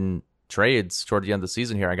acquired in trades toward the end of the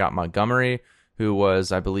season here. I got Montgomery, who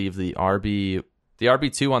was, I believe, the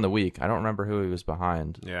RB2 on the week. I don't remember who he was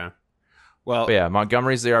behind. Yeah. Well, but yeah,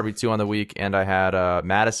 Montgomery's the RB2 on the week, and I had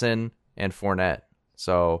Madison and Fournette.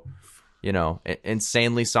 So,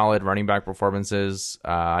 insanely solid running back performances.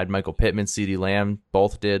 I had Michael Pittman, CeeDee Lamb.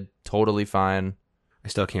 Both did totally fine. I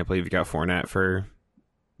still can't believe you got Fournette for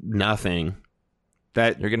nothing.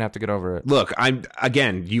 That you're gonna have to get over it. Look, I've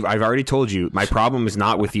already told you, my problem is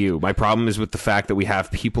not with you. My problem is with the fact that we have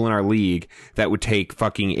people in our league that would take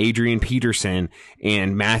fucking Adrian Peterson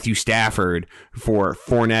and Matthew Stafford for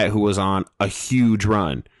Fournette, who was on a huge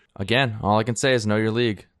run. Again, all I can say is know your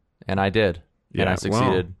league, and I did, and Yeah, I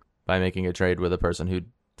succeeded by making a trade with a person who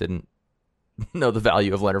didn't know the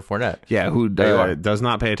value of Leonard Fournette. Yeah, who There you are. does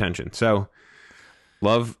not pay attention. So,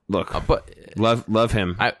 love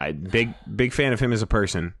him. I Big fan of him as a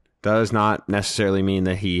person. Does not necessarily mean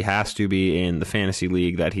that he has to be in the fantasy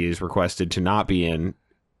league that he is requested to not be in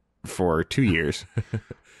for 2 years.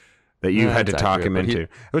 That you had to talk him into.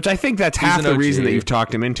 Which I think that's half the reason that you've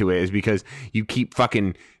talked him into it, is because you keep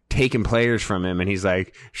fucking taking players from him, and he's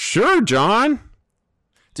like, "Sure, John."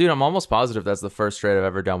 Dude, I'm almost positive that's the first trade I've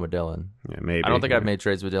ever done with Dylan. Yeah, maybe. I don't think I've made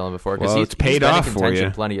trades with Dylan before, because It's paid he's been off in for contention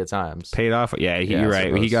you. plenty of times. Paid off. Yeah, you're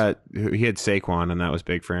right. He had Saquon, and that was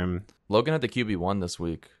big for him. Logan had the QB1 this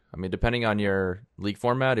week. I mean, depending on your league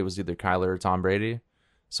format, it was either Kyler or Tom Brady.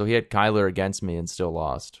 So he had Kyler against me and still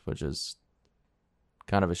lost, which is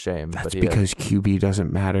kind of a shame. That's because QB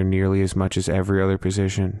doesn't matter nearly as much as every other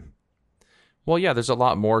position. Well, yeah, there's a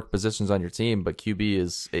lot more positions on your team, but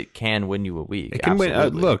QB it can win you a week. It can win.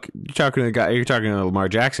 Look, you're talking to a Lamar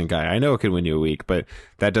Jackson guy. I know it can win you a week, but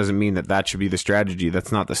that doesn't mean that should be the strategy.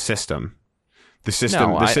 That's not the system. The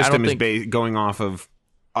system is going off of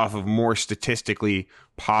more statistically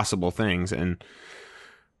possible things, and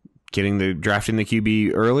drafting the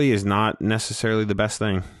QB early is not necessarily the best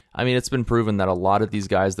thing. I mean, it's been proven that a lot of these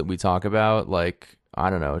guys that we talk about, like, I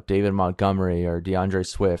don't know, David Montgomery or DeAndre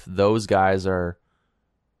Swift, those guys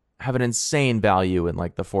have an insane value in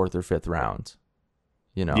like the 4th or 5th round.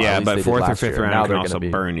 You know, yeah, but 4th or 5th round can also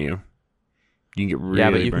burn burn you. You can get really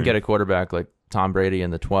yeah, but you can get a quarterback like Tom Brady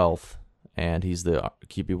in the 12th, and he's the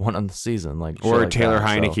QB1 on the season, or Taylor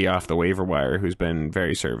Heineke off the waiver wire, who's been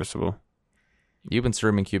very serviceable. You've been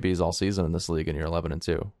streaming QBs all season in this league, and you're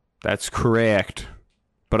 11-2. That's correct.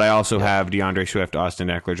 But I also have DeAndre Swift, Austin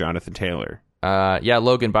Eckler, Jonathan Taylor. Yeah,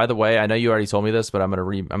 Logan, by the way, I know you already told me this, but I'm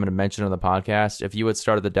gonna mention it on the podcast. If you had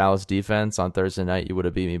started the Dallas defense on Thursday night, you would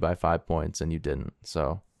have beat me by 5 points, and you didn't.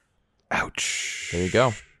 So, ouch. There you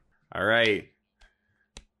go. All right.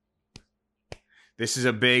 This is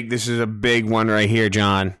a big one right here,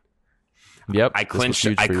 John. Yep. I clinched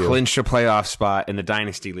a playoff spot in the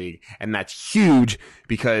Dynasty League, and that's huge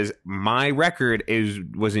because my record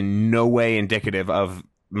was in no way indicative of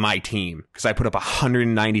my team, because I put up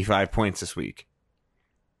 195 points this week.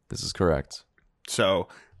 This is correct. So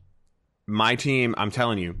my team, I'm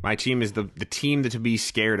telling you, my team is the team to be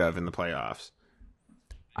scared of in the playoffs.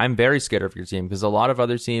 I'm very scared of your team because a lot of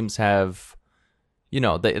other teams have,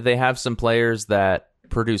 they have some players that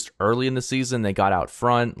produced early in the season. They got out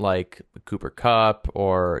front, like Cooper Kupp,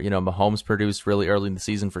 or Mahomes produced really early in the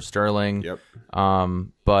season for Sterling. Yep.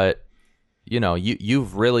 But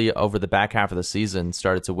you've really over the back half of the season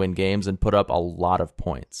started to win games and put up a lot of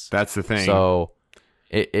points. That's the thing. So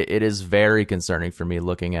it is very concerning for me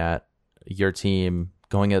looking at your team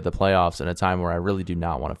going into the playoffs in a time where I really do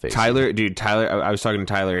not want to face Tyler. you. Dude, Tyler, I was talking to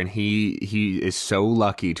Tyler, and he is so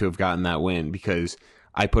lucky to have gotten that win because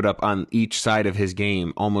I put up on each side of his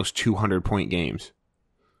game almost 200-point games.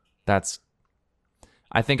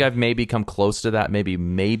 I think I've maybe come close to that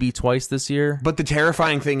maybe twice this year. But the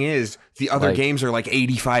terrifying thing is the other games are like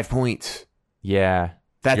 85 points. Yeah.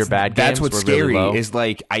 That's your bad games That's what's scary really is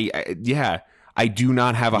like I do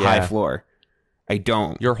not have a high floor. I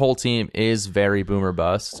don't. Your whole team is very boomer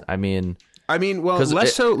bust. I mean, well,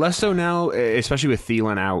 less so now, especially with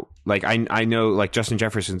Thielen out. Like I know, like Justin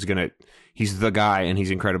Jefferson's he's the guy, and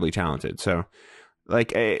he's incredibly talented. So,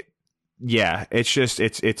 like, yeah,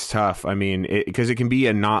 it's tough. I mean, because it can be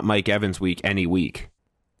a not Mike Evans week any week.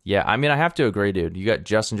 Yeah, I mean, I have to agree, dude. You got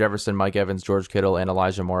Justin Jefferson, Mike Evans, George Kittle, and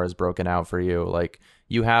Elijah Moore is broken out for you. Like,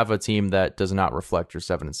 you have a team that does not reflect your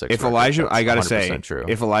 7-6. If Elijah, I gotta say,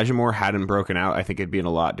 if Elijah Moore hadn't broken out, I think it'd be in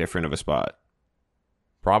a lot different of a spot.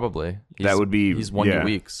 Probably. He's won you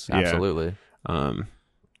weeks. Absolutely. But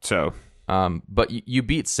you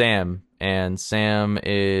beat Sam, and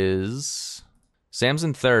Sam's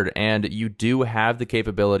in third, and you do have the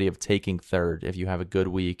capability of taking third if you have a good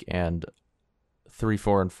week and 3,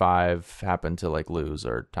 4, and 5 happen to like lose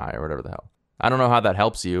or tie or whatever the hell. I don't know how that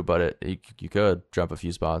helps you, but you could jump a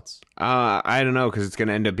few spots. I don't know, because it's going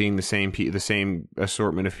to end up being the same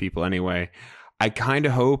assortment of people anyway. I kind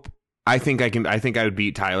of hope. I think I would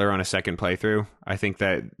beat Tyler on a second playthrough. I think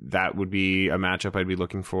that would be a matchup I'd be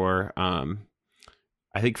looking for.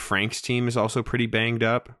 I think Frank's team is also pretty banged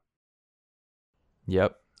up.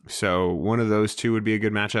 Yep. So one of those two would be a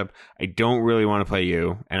good matchup. I don't really want to play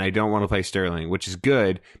you, and I don't want to play Sterling, which is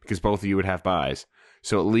good because both of you would have buys.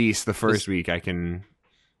 So at least the first week I can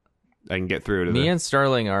get through to me and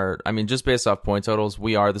Sterling are. I mean, just based off point totals,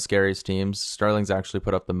 we are the scariest teams. Sterling's actually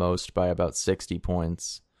put up the most by about 60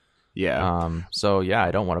 points. Yeah. So yeah,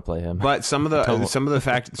 I don't want to play him. But some of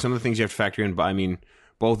the things you have to factor in. But I mean,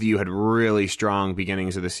 both of you had really strong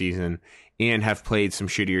beginnings of the season and have played some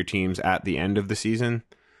shittier teams at the end of the season.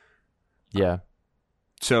 Yeah.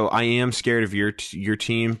 So I am scared of your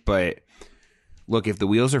team, but look, if the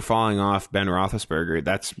wheels are falling off Ben Roethlisberger,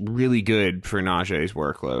 that's really good for Najee's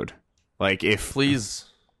workload. Like Please.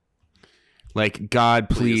 Like, God,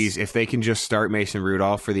 please, if they can just start Mason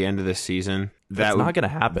Rudolph for the end of this season, that's not going to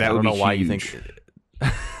happen. I don't know why you think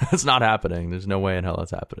it's not happening. There's no way in hell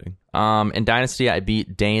it's happening. In Dynasty, I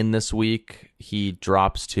beat Dane this week. He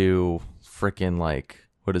drops to freaking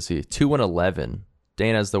what is he? 2-11.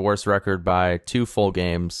 Dane has the worst record by 2 full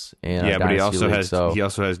games. And but he also has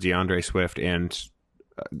DeAndre Swift and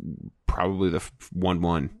probably the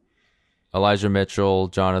 1-1. Elijah Mitchell,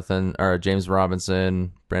 James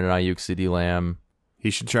Robinson, Brandon Ayuk, CeeDee Lamb. He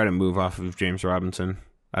should try to move off of James Robinson.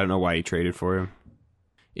 I don't know why he traded for him.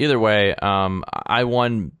 Either way, I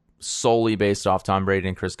won solely based off Tom Brady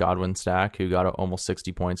and Chris Godwin stack, who got almost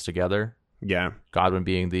 60 points together. Yeah. Godwin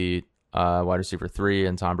being the wide receiver 3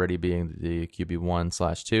 and Tom Brady being the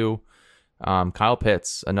QB1/2. Kyle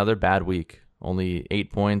Pitts, another bad week. Only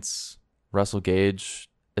 8 points. Russell Gage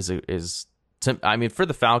is for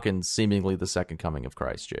the Falcons, seemingly the second coming of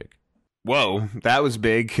Christ, Jake. Whoa, that was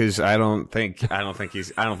big because I don't think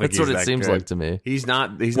he's That's what it seems good. like to me. He's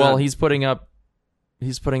not. He's putting up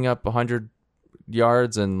 100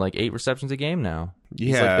 yards and 8 receptions a game now. Yeah,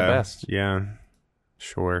 he's the best. Yeah,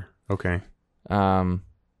 sure. Okay.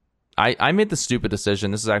 I made the stupid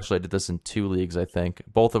decision. I did this in 2 leagues, I think,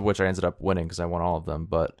 both of which I ended up winning because I won all of them.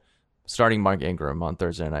 But starting Mark Ingram on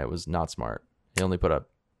Thursday night was not smart. He only put up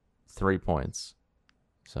 3 points.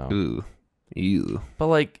 So. Ew.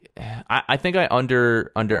 But I think I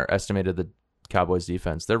underestimated the Cowboys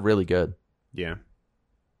defense. They're really good. Yeah.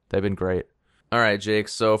 They've been great. All right, Jake.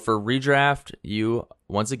 So for redraft, you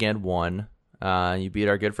once again won. You beat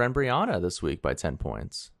our good friend Brianna this week by 10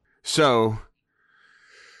 points. So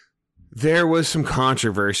there was some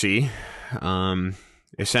controversy.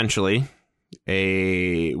 Essentially,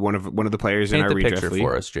 one of the players in our redraft league. Paint the picture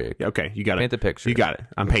for us, Jake. Okay, you got it. Paint the picture. You got it.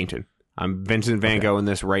 I'm painting. I'm Vincent Van Gogh in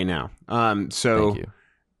this right now. So, Thank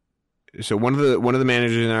you. So one of the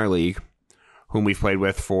managers in our league, whom we've played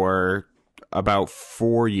with for about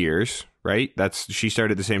 4 years, right? She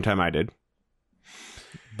started the same time I did.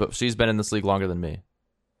 But she's been in this league longer than me.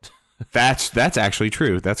 That's actually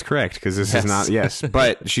true. That's correct because this is not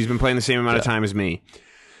but she's been playing the same amount of time as me.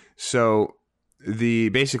 So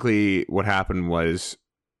basically what happened was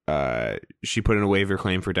she put in a waiver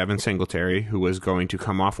claim for Devin Singletary, who was going to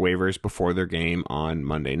come off waivers before their game on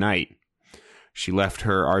Monday night. She left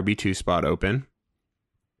her RB2 spot open,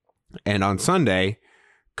 and on Sunday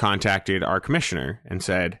contacted our commissioner and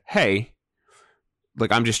said, "Hey,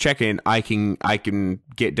 I'm just checking. I can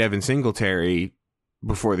get Devin Singletary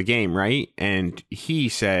before the game, right?" And he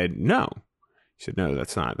said, "No." He said, "No,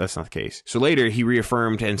 that's not the case." So later he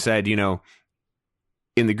reaffirmed and said,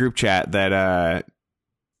 in the group chat that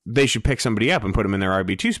they should pick somebody up and put him in their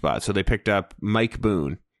RB2 spot. So they picked up Mike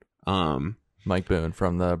Boone. Mike Boone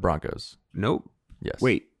from the Broncos. Nope. Yes.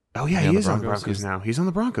 Wait. Oh yeah, he is on the Broncos now. He's on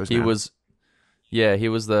the Broncos now. He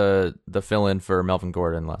was the fill-in for Melvin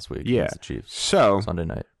Gordon last week. Yeah. The Chiefs. So Sunday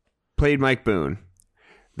night. Played Mike Boone.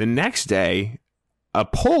 The next day, a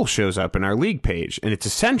poll shows up in our league page, and it's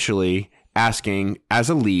essentially asking, as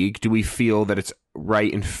a league, do we feel that it's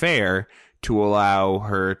right and fair to allow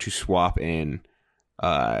her to swap in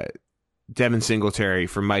Devin Singletary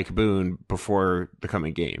for Mike Boone before the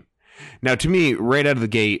coming game? Now, to me, right out of the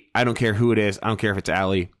gate, I don't care who it is. I don't care if it's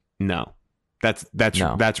Allie. No, that's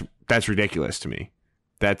ridiculous to me.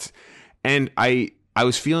 And I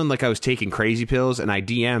was feeling like I was taking crazy pills, and I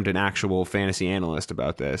DM'd an actual fantasy analyst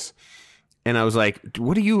about this. And I was like,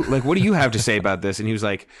 what do you have to say about this? And he was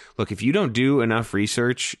like, look, if you don't do enough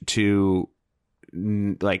research to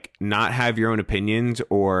not have your own opinions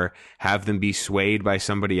or have them be swayed by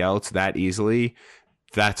somebody else that easily,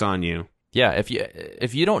 that's on you. Yeah,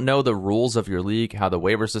 if you don't know the rules of your league, how the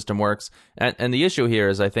waiver system works, and the issue here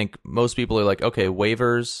is I think most people are like, okay,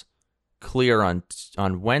 waivers clear on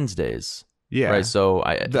Wednesdays. Yeah. Right. So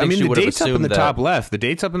I think she the would have date's up in assumed the top left. The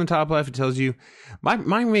date's up in the top left. It tells you. My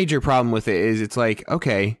major problem with it is it's like,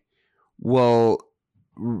 okay, well,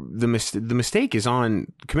 the mistake is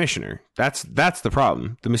on the commissioner. That's the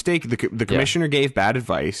problem. The mistake. The commissioner gave bad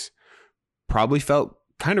advice. Probably felt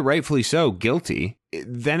kind of rightfully so guilty.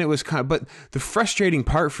 Then it was but the frustrating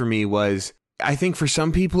part for me was I think for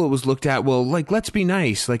some people it was looked at, well, like, let's be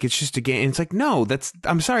nice. Like, it's just a game. And it's like, no,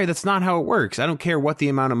 I'm sorry. That's not how it works. I don't care what the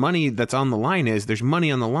amount of money that's on the line is. There's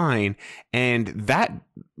money on the line. And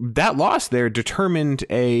that loss there determined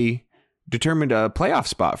a playoff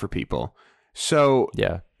spot for people. So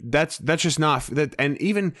yeah, that's just not that. And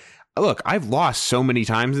even look, I've lost so many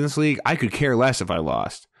times in this league. I could care less if I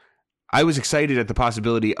lost. I was excited at the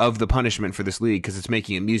possibility of the punishment for this league because it's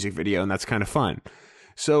making a music video and that's kind of fun.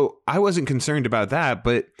 So I wasn't concerned about that,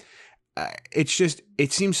 but it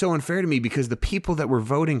seems so unfair to me because the people that were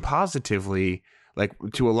voting positively, like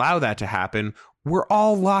to allow that to happen, were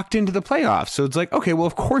all locked into the playoffs. So it's like, okay, well,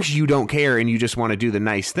 of course you don't care and you just want to do the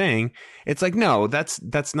nice thing. It's like, no, that's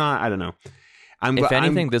not, I don't know. If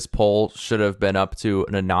anything, this poll should have been up to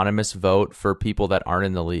an anonymous vote for people that aren't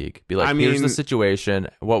in the league. Be like, here's the situation.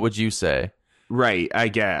 What would you say? Right, I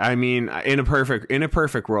get. I mean, in a perfect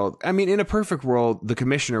world, the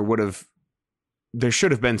commissioner there should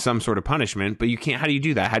have been some sort of punishment, but you can't. How do you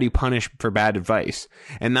do that? How do you punish for bad advice?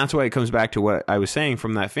 And that's why it comes back to what I was saying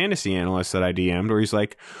from that fantasy analyst that I DM'd, where he's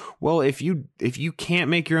like, well, if you can't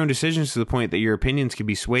make your own decisions to the point that your opinions can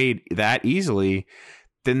be swayed that easily,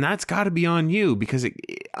 then that's got to be on you because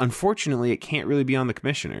unfortunately, it can't really be on the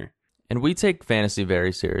commissioner. And we take fantasy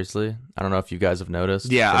very seriously. I don't know if you guys have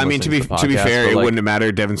noticed. Yeah, I mean, to be fair, it wouldn't have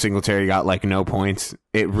mattered. Devin Singletary got like no points.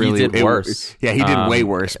 It really did worse. Yeah, he did way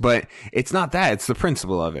worse. But it's not that. It's the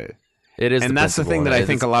principle of it. It is, and that's the thing that I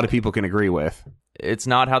think a lot of people can agree with. It's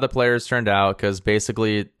not how the players turned out because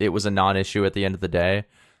basically it was a non-issue at the end of the day,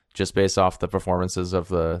 just based off the performances of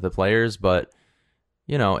the players. But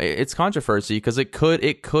you know, it's controversy because it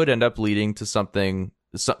could end up leading to something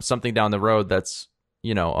down the road that's,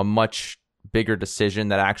 you know, a much bigger decision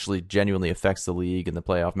that actually genuinely affects the league and the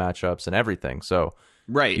playoff matchups and everything. So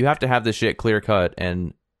right, you have to have this shit clear cut.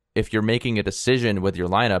 And if you're making a decision with your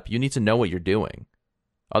lineup, you need to know what you're doing.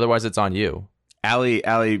 Otherwise, it's on you. Allie,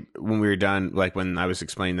 when we were done, like when I was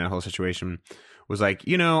explaining that whole situation, was like,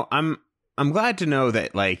 you know, I'm glad to know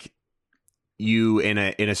that like you in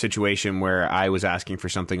a situation where I was asking for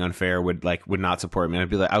something unfair would not support me.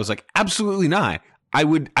 And I was like, absolutely not. I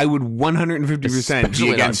would 150%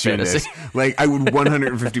 be against you in this. Like, I would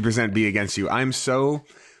 150% be against you. I'm so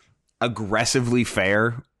aggressively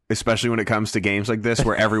fair, especially when it comes to games like this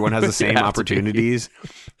where everyone has the same opportunities.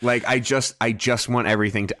 Like, I just want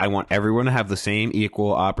I want everyone to have the same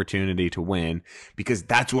equal opportunity to win because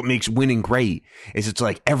that's what makes winning great. It's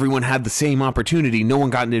like everyone had the same opportunity. No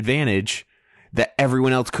one got an advantage that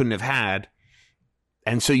everyone else couldn't have had.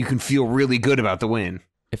 And so you can feel really good about the win.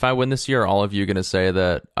 If I win this year, are all of you going to say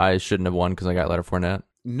that I shouldn't have won because I got Leonard Fournette?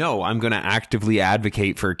 No, I'm going to actively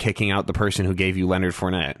advocate for kicking out the person who gave you Leonard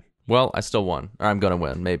Fournette. Well, I still won. Or I'm going to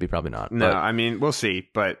win. Maybe, probably not. No, I mean, we'll see.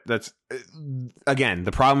 But that's, again,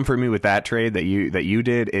 the problem for me with that trade that you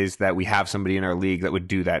did is that we have somebody in our league that would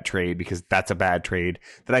do that trade because that's a bad trade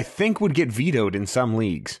that I think would get vetoed in some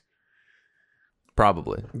leagues.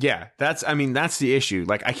 Probably. Yeah, that's the issue.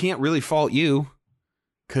 Like, I can't really fault you.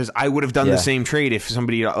 Because I would have done the same trade if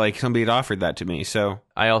somebody had offered that to me. So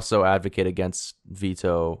I also advocate against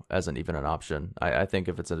veto as even an option. I think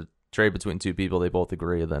if it's a trade between two people, they both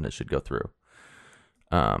agree, then it should go through.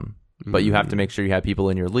 But you have to make sure you have people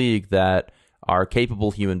in your league that are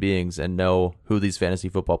capable human beings and know who these fantasy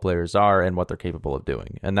football players are and what they're capable of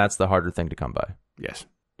doing. And that's the harder thing to come by. Yes.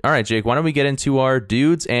 All right, Jake, why don't we get into our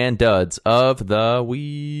dudes and duds of the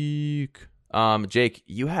week? Jake,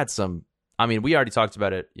 you had some. I mean, we already talked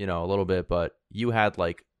about it, you know, a little bit, but you had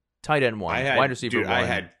like tight end one, wide receiver one. I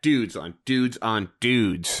had dudes on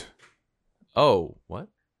dudes. Oh, what?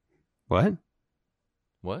 What?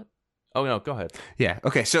 Oh, no, go ahead. Yeah.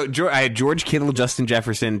 Okay. So I had George Kittle, Justin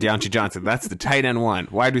Jefferson, Deontay Johnson. That's the tight end one,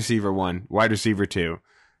 wide receiver one, wide receiver two.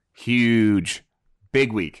 Huge,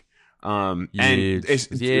 big week. And it's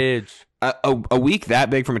huge. A week that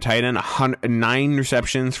big from a tight end, 9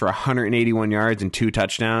 receptions for 181 yards and 2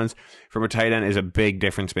 touchdowns from a tight end is a big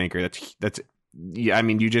difference maker. That's yeah. I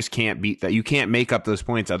mean, you just can't beat that. You can't make up those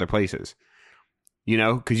points other places. You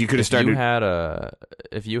know, because you could have started.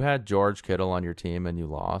 If you had George Kittle on your team and you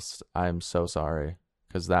lost, I'm so sorry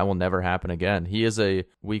because that will never happen again. He is a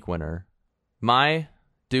week winner. My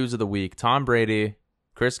dudes of the week: Tom Brady,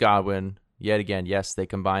 Chris Godwin. Yet again, yes, they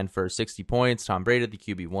combined for 60 points. Tom Brady, the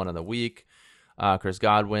QB1 of the week. Chris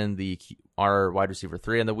Godwin, our wide receiver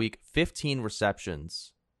 3 in the week. 15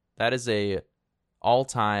 receptions. That is a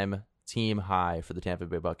all-time team high for the Tampa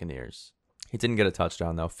Bay Buccaneers. He didn't get a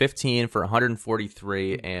touchdown, though. 15 for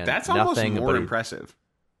 143 and that's nothing. Almost more impressive.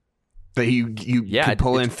 That you could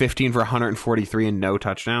pull in 15 for 143 and no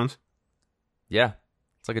touchdowns? Yeah.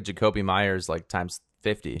 It's like a Jacoby Myers times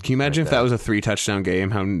 50. Can you imagine if that was a 3-touchdown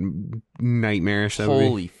game? How nightmarish that would be.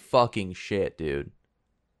 Holy fucking shit, dude.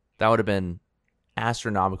 That would have been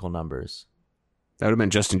astronomical numbers. That would have been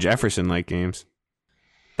Justin Jefferson-like games.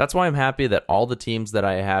 That's why I'm happy that all the teams that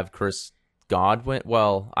I have Chris Godwin...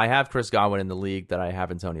 Well, I have Chris Godwin in the league that I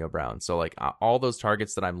have Antonio Brown. So, like, all those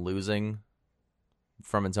targets that I'm losing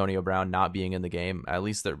from Antonio Brown not being in the game, at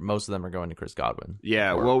least most of them are going to Chris Godwin.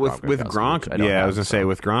 Yeah, well, with Gronk, I was going to say,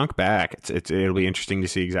 with Gronk back, it'll be interesting to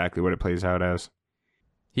see exactly what it plays out as.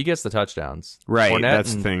 He gets the touchdowns. Right, Fournette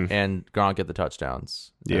that's the thing. And Gronk get the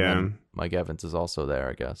touchdowns. And Yeah. then Mike Evans is also there,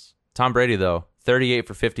 I guess. Tom Brady, though, 38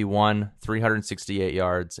 for 51, 368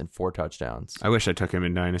 yards, and 4 touchdowns. I wish I took him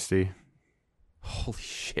in Dynasty. Holy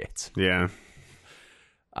shit. Yeah.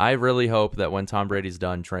 I really hope that when Tom Brady's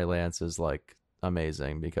done, Trey Lance is, like,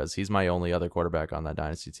 amazing, because he's my only other quarterback on that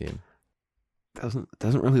Dynasty team.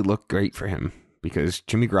 Doesn't really look great for him, because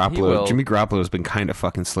Jimmy Garoppolo has been kind of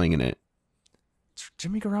fucking slinging it.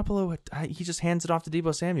 Jimmy Garoppolo, he just hands it off to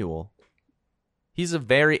Deebo Samuel. He's a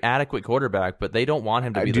very adequate quarterback, but they don't want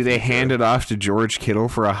him to be Do they hand it off to George Kittle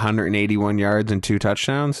for 181 yards and 2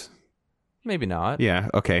 touchdowns? Maybe not. Yeah,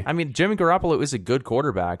 okay. I mean, Jimmy Garoppolo is a good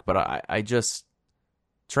quarterback, but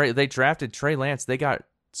they drafted Trey Lance. They got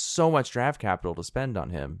so much draft capital to spend on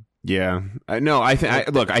him. Yeah. No, I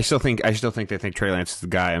still think they think Trey Lance is the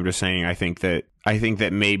guy. I'm just saying I think that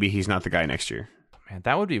maybe he's not the guy next year. Man,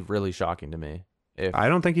 that would be really shocking to me. If I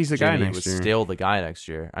don't think he's the guy Jimmy next year. was still the guy next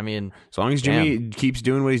year. I mean, as long as Jimmy keeps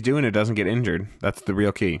doing what he's doing, it doesn't get injured. That's the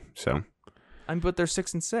real key. So, but they're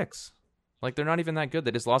 6-6. Like, they're not even that good.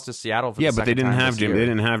 They just lost to Seattle. But they didn't have Jimmy. They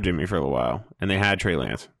didn't have Jimmy for a little while, and they had Trey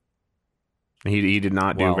Lance. He did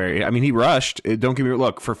not do very. I mean, he rushed. Don't get me wrong.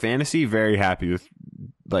 Look, for fantasy, very happy with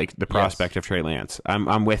like the prospect of Trey Lance.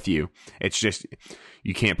 I'm with you. It's just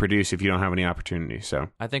you can't produce if you don't have any opportunity. So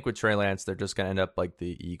I think with Trey Lance, they're just going to end up like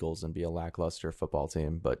the Eagles and be a lackluster football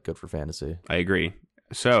team, but good for fantasy. I agree.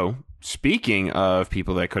 So speaking of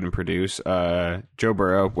people that couldn't produce, Joe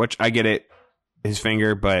Burrow, which I get it, his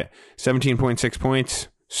finger, but 17.6 points,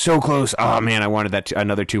 so close. Oh man, I wanted that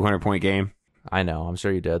another 200-point game. I know. I'm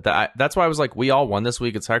sure you did. That's why I was like, we all won this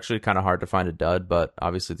week. It's actually kind of hard to find a dud, but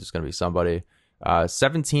obviously there's going to be somebody.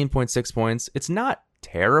 17.6 points. It's not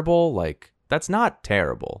terrible. Like, that's not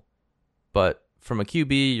terrible. But from a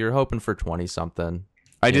QB, you're hoping for 20-something.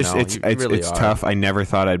 It's tough. I never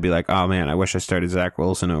thought I'd be like, oh man, I wish I started Zach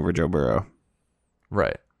Wilson over Joe Burrow.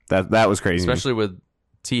 Right. That was crazy. Especially with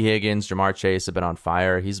T. Higgins, Jamar Chase have been on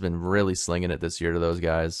fire. He's been really slinging it this year to those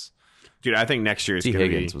guys. Dude, I think next year is T.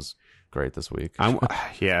 Higgins was great this week.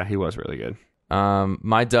 Yeah, he was really good.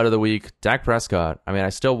 My dud of the week, Dak Prescott. I mean, I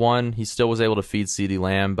still won. He still was able to feed CeeDee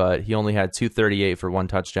Lamb, but he only had 238 for 1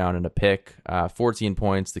 touchdown and a pick, 14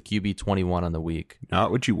 points, the QB 21 on the week.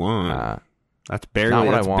 Not what you want. That's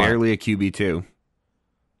barely a QB2.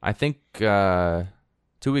 I think 2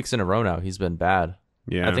 weeks in a row now, he's been bad.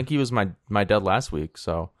 Yeah. I think he was my dud last week,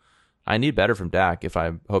 so I need better from Dak if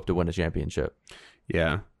I hope to win a championship.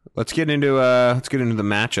 Yeah. Let's get into the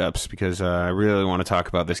matchups because I really want to talk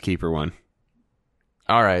about this keeper one.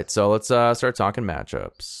 All right, so let's start talking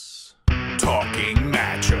matchups. Talking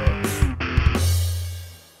matchups.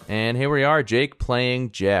 And here we are, Jake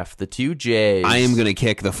playing Jeff, the 2 J's. I am going to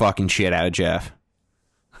kick the fucking shit out of Jeff.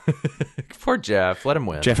 Poor Jeff, let him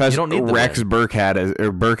win. Jeff has Rex Burkhead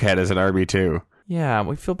as an RB2. Yeah,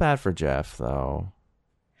 we feel bad for Jeff, though.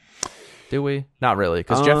 Do we? Not really,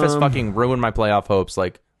 because Jeff has fucking ruined my playoff hopes,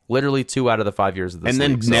 like, literally 2 out of the 5 years of this league.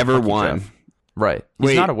 And then never won. Jeff. Right.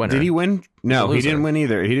 He's not a winner. Did he win? No, he didn't win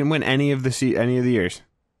either. He didn't win any of the years.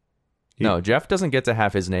 No, Jeff doesn't get to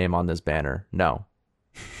have his name on this banner. No.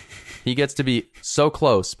 He gets to be so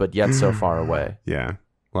close, but yet so far away. Yeah.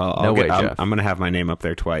 Well, Jeff. I'm going to have my name up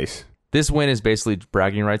there twice. This win is basically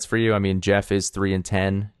bragging rights for you. I mean, Jeff is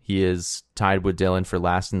 3-10. He is tied with Dylan for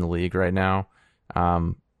last in the league right now.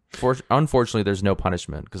 Unfortunately, there's no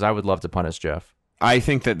punishment because I would love to punish Jeff. I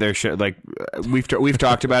think that there should, like, we've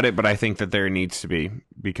talked about it, but I think that there needs to be,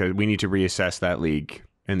 because we need to reassess that league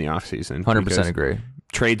in the offseason. 100% agree.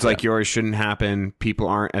 Trades like yours shouldn't happen. People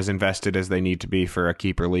aren't as invested as they need to be for a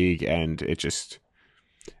keeper league, and it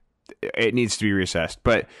needs to be reassessed.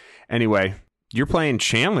 But anyway, you're playing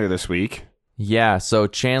Chandler this week. Yeah, so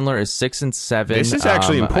Chandler is 6-7. This is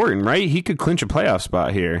actually important, right? He could clinch a playoff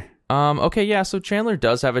spot here. Okay, yeah, so Chandler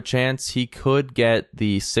does have a chance. He could get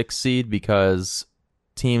the 6th seed because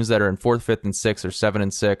teams that are in 4th, 5th, and 6th are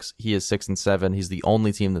 7-6. He is 6-7. He's the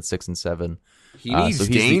only team that's 6-7. He needs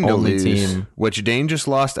Dane to lose, which Dane just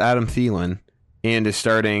lost Adam Thielen and is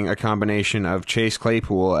starting a combination of Chase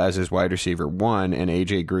Claypool as his wide receiver 1 and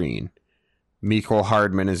AJ Green. Mecole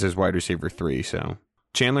Hardman is his wide receiver 3. So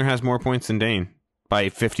Chandler has more points than Dane by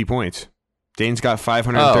 50 points. Dane's got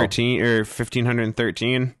 513 or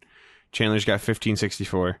 1513. Chandler's got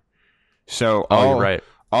 1564. So you're right.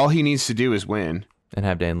 All he needs to do is win And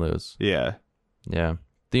have Dane lose. Yeah. Yeah.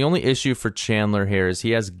 The only issue for Chandler here is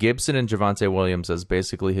he has Gibson and Javonte Williams as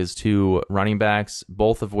basically his two running backs,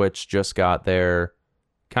 both of which just got their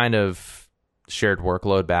kind of shared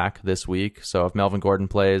workload back this week. So if Melvin Gordon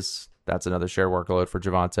plays, that's another shared workload for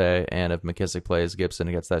Javonte. And if McKissick plays, Gibson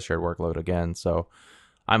gets that shared workload again. So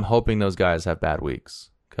I'm hoping those guys have bad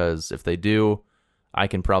weeks, because if they do, I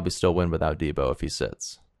can probably still win without Debo if he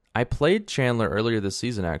sits. I played Chandler earlier this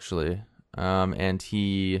season, actually,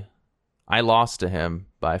 and I lost to him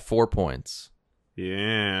by 4 points.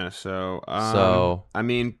 Yeah, so I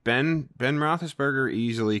mean, Ben Roethlisberger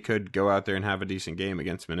easily could go out there and have a decent game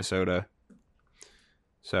against Minnesota.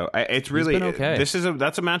 So it's really okay. That's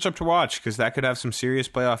a matchup to watch, because that could have some serious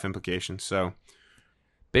playoff implications. So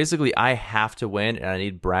basically, I have to win, and I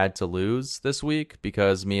need Brad to lose this week,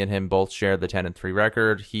 because me and him both share the 10-3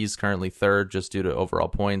 record. He's currently third just due to overall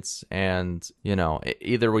points, and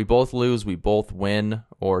either we both lose, we both win,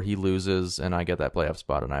 or he loses and I get that playoff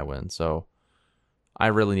spot and I win. So I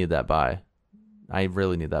really need that bye.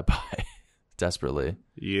 Desperately.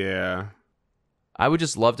 Yeah. I would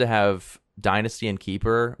just love to have Dynasty and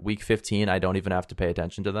Keeper week 15. I don't even have to pay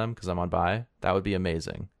attention to them because I'm on bye. That would be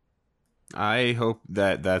amazing. I hope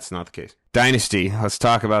that's not the case. Dynasty, let's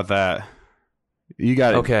talk about that. You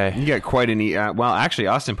got quite an well, actually,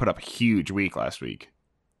 Austin put up a huge week last week.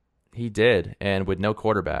 He did, and with no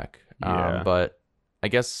quarterback. Yeah. But I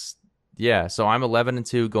guess, yeah. So I'm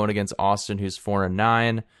 11-2 going against Austin, who's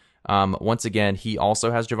 4-9. Once again, he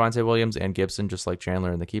also has Javonte Williams and Gibson, just like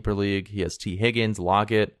Chandler in the Keeper League. He has T. Higgins,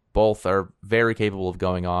 Lockett. Both are very capable of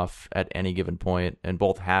going off at any given point, and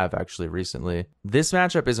both have actually recently. This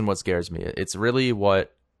matchup isn't what scares me. It's really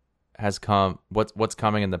what has come, what's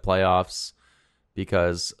coming in the playoffs,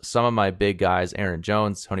 because some of my big guys, Aaron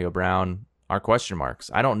Jones, Antonio Brown, are question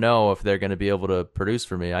marks. I don't know if they're going to be able to produce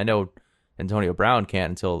for me. I know Antonio Brown can't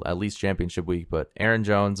until at least championship week, but Aaron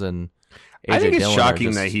Jones and AJ I think it's Dillon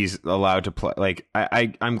shocking that he's allowed to play. Like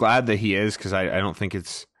I'm glad that he is, because I don't think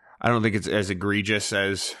it's as egregious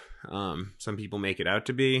as some people make it out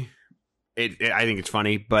to be. I think it's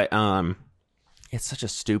funny, but it's such a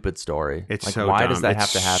stupid story. It's like, so why dumb. does that it's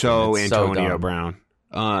have to happen? So it's Antonio so Brown.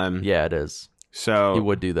 Yeah, it is. So he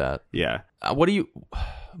would do that. Yeah.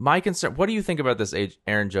 My concern. What do you think about this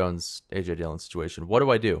Aaron Jones, AJ Dillon situation? What do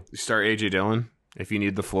I do? Start AJ Dillon if you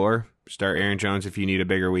need the floor. Start Aaron Jones if you need a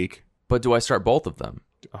bigger week. But do I start both of them?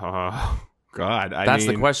 Oh God, That's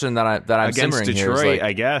the question that I'm against simmering Detroit, here. Like,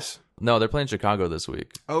 I guess. No, they're playing Chicago this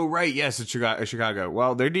week. Oh right, yes, it's Chicago.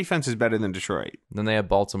 Well, their defense is better than Detroit. Then they have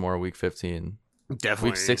Baltimore week 15. Definitely.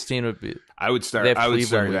 Week 16 would be. I would start them. I would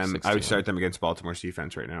start them against Baltimore's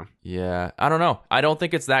defense right now. Yeah, I don't know. I don't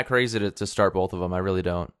think it's that crazy to start both of them. I really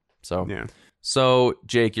don't. So yeah. So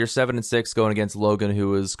Jake, you're 7-6 going against Logan,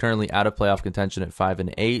 who is currently out of playoff contention at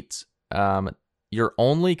 5-8. Your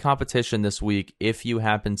only competition this week, if you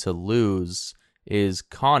happen to lose, is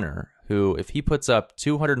Connor, who, if he puts up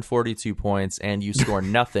 242 points and you score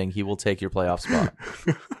nothing, he will take your playoff spot.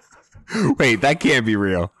 Wait, that can't be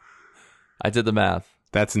real. I did the math.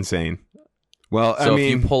 That's insane. Well, so if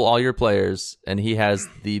you pull all your players, and he has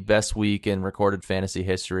the best week in recorded fantasy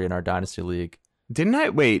history in our Dynasty League. Didn't I?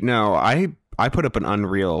 Wait, no, I put up an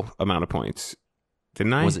unreal amount of points.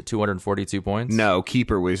 Didn't I? Was it 242 points? No,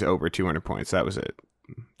 Keeper was over 200 points. That was it.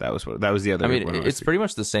 That was the other. I mean, it's pretty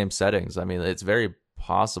much the same settings. I mean, it's very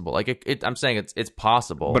possible. Like I'm saying, it's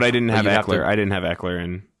possible. But I didn't have Eckler. I didn't have Eckler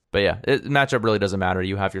in. But yeah, matchup really doesn't matter.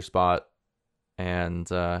 You have your spot, and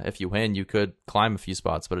if you win, you could climb a few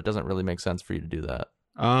spots. But it doesn't really make sense for you to do that.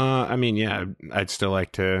 I mean, yeah, I'd still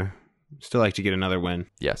like to get another win.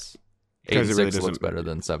 Yes, 8-6 really looks better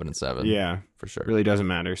than 7-7. Yeah, for sure. It really doesn't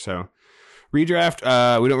matter. So. Redraft,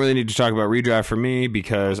 we don't really need to talk about redraft for me,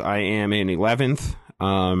 because I am in 11th.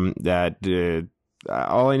 All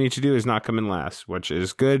I need to do is not come in last, which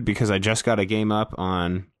is good, because I just got a game up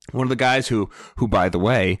on one of the guys who by the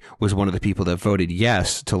way, was one of the people that voted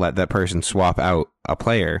yes to let that person swap out a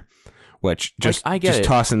player. Which just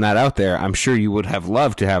tossing that out there, I'm sure you would have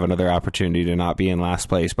loved to have another opportunity to not be in last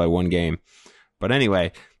place by one game. But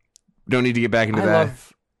anyway, don't need to get back into that.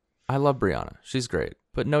 I love Brianna. She's great.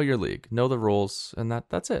 But know your league, know the rules, and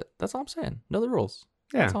that's it. That's all I'm saying. Know the rules.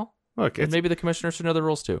 Yeah. That's all. Look, and maybe the commissioner should know the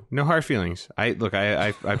rules too. No hard feelings. I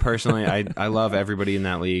personally, I love everybody in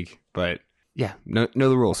that league, but yeah, know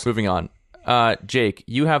the rules. Moving on. Jake,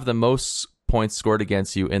 you have the most points scored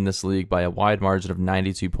against you in this league by a wide margin of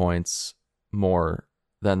 92 points more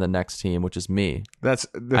than the next team, which is me. That's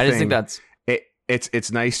the I thing. just think that's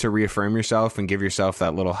It's nice to reaffirm yourself and give yourself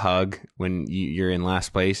that little hug when you're in last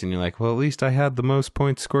place and you're like, well, at least I had the most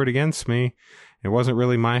points scored against me. It wasn't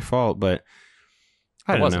really my fault, but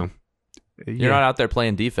I don't know. You're not out there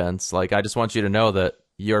playing defense. Like, I just want you to know that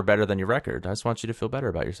you're better than your record. I just want you to feel better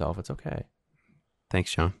about yourself. It's okay.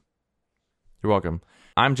 Thanks, John. You're welcome.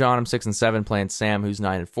 I'm John. I'm 6-7, playing Sam, who's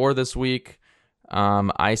 9-4 this week.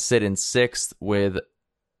 I sit in 6th with.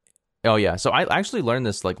 Oh yeah, so I actually learned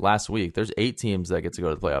this like last week. There's 8 teams that get to go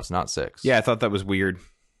to the playoffs, not 6. Yeah, I thought that was weird.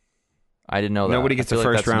 I didn't know that. Nobody gets a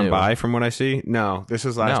first round bye from what I see. No, this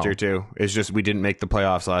was last No. year too. It's just we didn't make the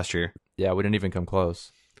playoffs last year. Yeah, we didn't even come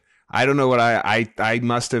close. I don't know what I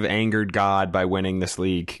must have angered God by winning this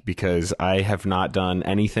league because I have not done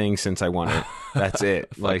anything since I won it. That's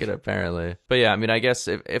it. Like it apparently. But yeah, I mean, I guess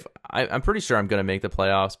if I'm pretty sure I'm going to make the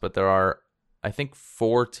playoffs, but there are, I think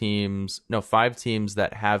 5 teams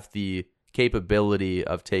that have the capability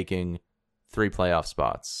of taking 3 playoff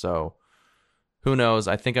spots. So who knows?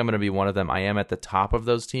 I think I'm going to be one of them. I am at the top of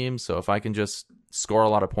those teams. So if I can just score a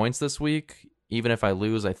lot of points this week, even if I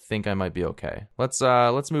lose, I think I might be okay. Let's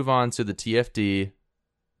move on to the TFD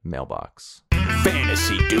mailbox.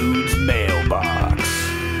 Fantasy Dudes Mailbox.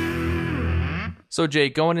 So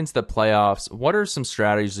Jake, going into the playoffs, what are some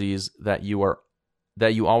strategies that you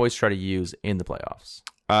always try to use in the playoffs?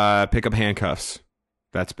 Pick up handcuffs.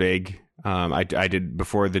 That's big. I did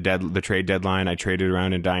before the trade deadline. I traded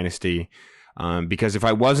around in Dynasty because if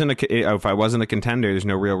I wasn't a contender, there's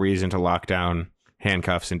no real reason to lock down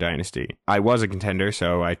handcuffs in Dynasty. I was a contender,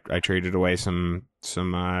 so I traded away some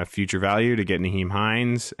future value to get Naheem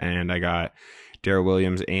Hines, and I got Darrell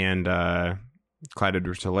Williams and Clyde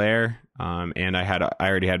Edwards-Helaire. And I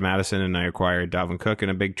already had Madison, and I acquired Dalvin Cook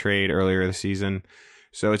in a big trade earlier this season.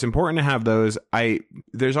 So it's important to have those.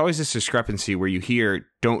 There's always this discrepancy where you hear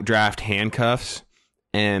don't draft handcuffs,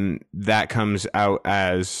 and that comes out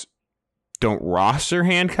as don't roster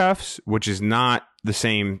handcuffs, which is not the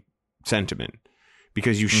same sentiment.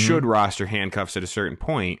 Because you should roster handcuffs at a certain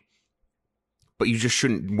point, but you just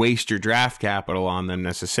shouldn't waste your draft capital on them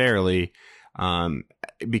necessarily.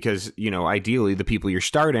 Because, ideally the people you're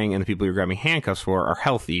starting and the people you're grabbing handcuffs for are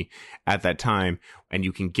healthy at that time, and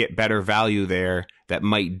you can get better value there that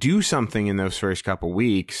might do something in those first couple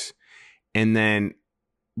weeks. And then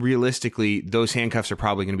realistically, those handcuffs are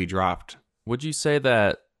probably going to be dropped. Would you say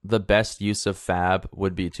that the best use of Fab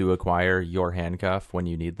would be to acquire your handcuff when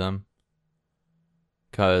you need them?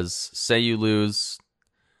 Because say you lose,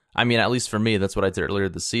 I mean, at least for me, that's what I did earlier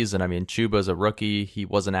this season. I mean, Chuba's a rookie. He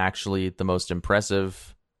wasn't actually the most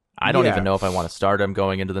impressive. I don't even know if I want to start him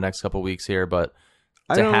going into the next couple weeks here, but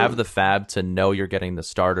to have the Fab, to know you're getting the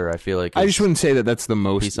starter, I feel like I just wouldn't say that's the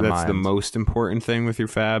most the most important thing with your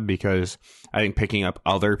Fab, because I think picking up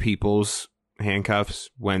other people's handcuffs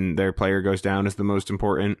when their player goes down is the most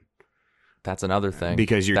important. That's another thing.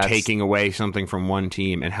 Because you're taking away something from one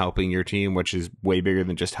team and helping your team, which is way bigger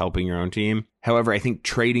than just helping your own team. However, I think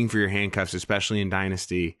trading for your handcuffs, especially in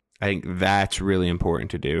Dynasty, I think that's really important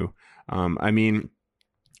to do. I mean,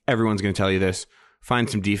 everyone's going to tell you this. Find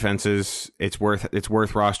some defenses. It's worth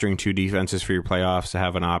rostering 2 defenses for your playoffs to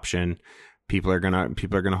have an option. People are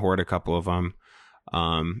gonna hoard a couple of them.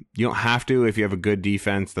 You don't have to. If you have a good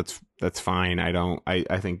defense, that's fine.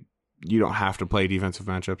 I think you don't have to play defensive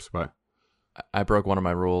matchups, but I broke one of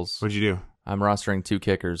my rules. What'd you do? I'm rostering 2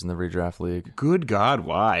 kickers in the redraft league. Good God,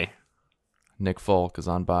 why? Nick Folk is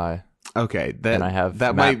on bye. Okay, and I have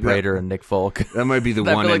Matt Prater and Nick Folk. That might be the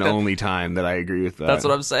one and only time that I agree with that. That's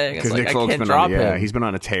what I'm saying. It's like, Nick I Folk's can't drop him. Yeah, he's been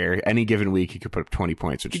on a tear. Any given week, he could put up 20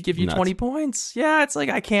 points. Which he could give you nuts. 20 points. Yeah, it's like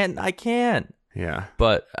I can't. Yeah.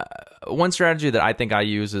 But one strategy that I think I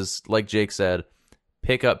use is, like Jake said,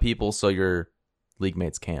 pick up people so your league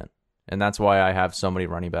mates can't. And that's why I have so many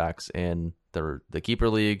running backs in the keeper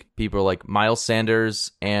league. People like Miles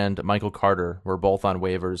Sanders and Michael Carter were both on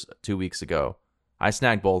waivers 2 weeks ago. I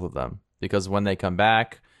snagged both of them because when they come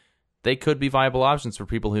back, they could be viable options for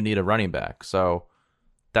people who need a running back. So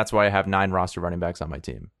that's why I have 9 roster running backs on my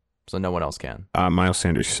team. So no one else can. Miles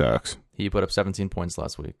Sanders sucks. He put up 17 points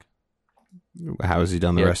last week. How has he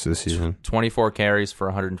done the rest of the season? 24 carries for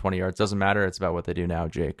 120 yards. Doesn't matter. It's about what they do now,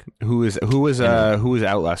 Jake. Who was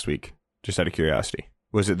out last week? Just out of curiosity.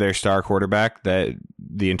 Was it their star quarterback that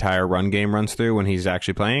the entire run game runs through when he's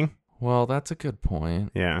actually playing? Well, that's a good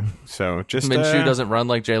point. Yeah. So just Minshew doesn't run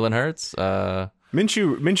like Jalen Hurts.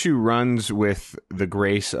 Minshew runs with the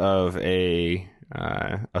grace of a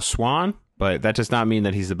swan, but that does not mean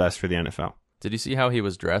that he's the best for the NFL. Did you see how he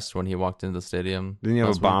was dressed when he walked into the stadium? Didn't he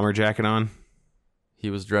have a bomber jacket on? He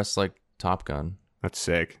was dressed like Top Gun. That's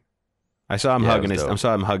sick. I saw him Yeah, it hugging was his. dope. I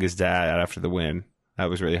saw him hug his dad after the win. That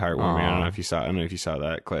was really heartwarming. I don't Aw. know if you saw. I don't know if you saw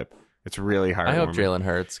that clip. It's really heartwarming. I hope Jalen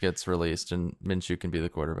Hurts gets released and Minshew can be the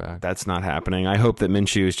quarterback. That's not happening. I hope that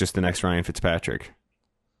Minshew is just the next Ryan Fitzpatrick.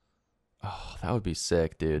 Oh, that would be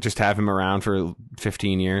sick, dude. Just have him around for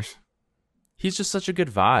 15 years. He's just such a good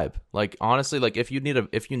vibe. Like honestly, like if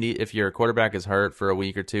your quarterback is hurt for a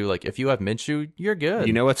week or two, like if you have Minshew, you're good.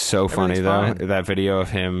 You know what's so funny Everything's though? fine. That video of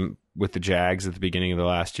him with the Jags at the beginning of the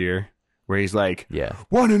last year, where he's like, Yeah.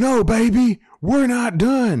 1-0, baby, we're not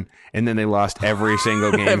done, and then they lost every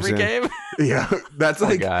single game. Every game. Yeah, that's Poor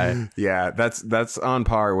like, guy. yeah, that's on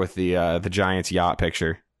par with the Giants yacht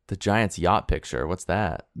picture. The Giants yacht picture. What's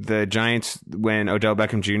that? The Giants, when Odell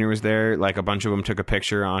Beckham Jr. was there, like a bunch of them took a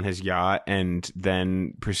picture on his yacht and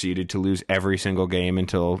then proceeded to lose every single game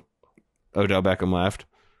until Odell Beckham left.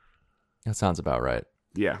 That sounds about right.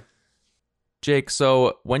 Yeah. Jake,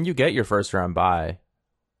 so when you get your first round bye,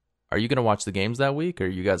 are you going to watch the games that week or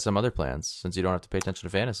you got some other plans since you don't have to pay attention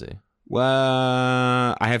to fantasy?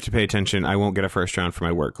 Well, I have to pay attention. I won't get a first round for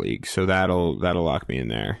my work league, so that'll lock me in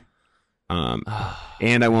there.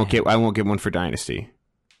 And I won't get one for Dynasty.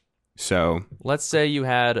 So Let's say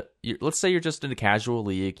you're just in a casual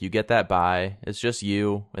league. You get that bye. It's just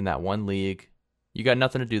you in that one league. You got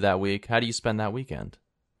nothing to do that week. How do you spend that weekend?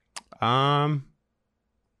 well,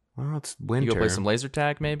 it's winter. You go play some laser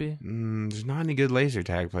tag, maybe? There's not any good laser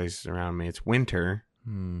tag places around me. It's winter.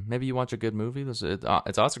 Maybe you watch a good movie.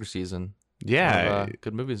 It's Oscar season. Yeah,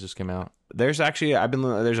 Good movies just came out. there's actually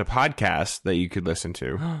there's a podcast that you could listen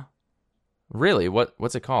to. Really?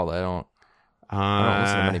 What's it called? I don't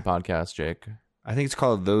listen to many podcasts, Jake. I think it's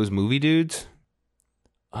called Those Movie Dudes.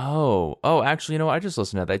 Oh, actually, you know what? I just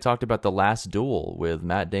listened to it. They talked about The Last Duel with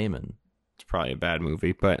Matt Damon, It's probably a bad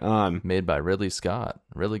movie, but made by Ridley Scott.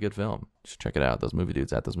 Really good film. Just check it out. Those Movie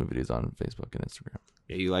Dudes, at Those Movie Dudes on Facebook and Instagram.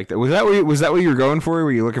 yeah, you like that? Was that what you were going for?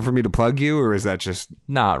 Were you looking for me to plug you, or is that just?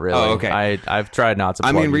 Not really. Oh, okay. I've tried not to.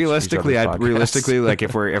 I plug mean, each other's podcasts. like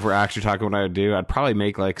if we're actually talking what I would do, I'd probably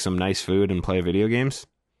make like some nice food and play video games.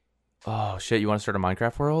 Oh shit! You want to start a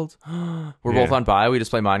Minecraft world? We're Yeah. both on bye. We just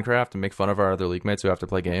play Minecraft and make fun of our other league mates who have to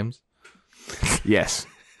play games. Yes,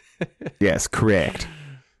 yes, correct.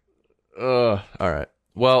 All right.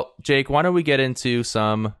 Well, Jake, why don't we get into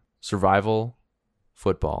some survival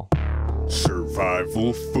football?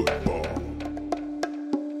 Survival football.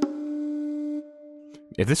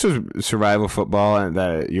 If this was survival football and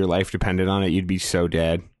that your life depended on it, you'd be so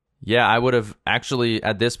dead. Yeah, I would have actually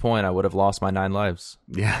at this point. I would have lost my 9 lives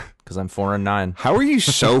Yeah. because I'm 4-9. How are you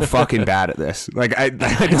so fucking bad at this? Like, I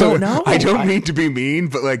don't know. I don't mean to be mean,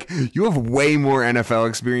 but like, you have way more NFL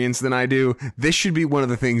experience than I do. This should be one of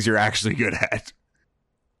the things you're actually good at.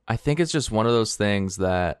 I think it's just one of those things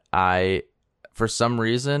that for some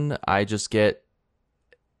reason, I just get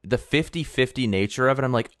the 50-50 nature of it.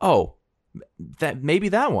 I'm like, oh, maybe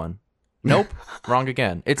that one. Nope, wrong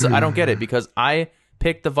again. I don't get it because I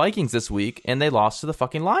picked the Vikings this week and they lost to the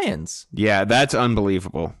fucking Lions. Yeah, that's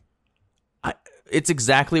unbelievable. It's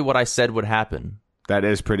exactly what I said would happen. That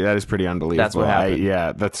is pretty unbelievable. That's what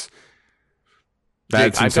happened. That's Jake,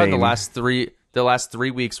 I've insane. gotten the last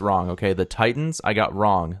 3 weeks wrong. Okay, the Titans I got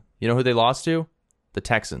wrong. You know who they lost to? The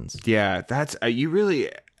Texans. Yeah, that's you really.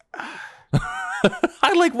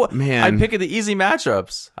 I like what Man. I pick of the easy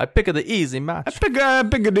matchups. I pick of the easy matchups.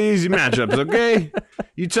 Pick of the easy matchups, okay?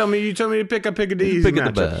 You tell me to pick of the easy Pick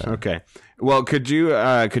of the matchups. bad. Okay. Well, could you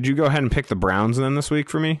go ahead and pick the Browns then this week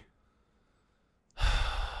for me?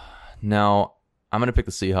 No, I'm gonna pick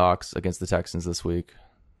the Seahawks against the Texans this week.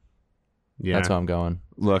 Yeah. That's how I'm going.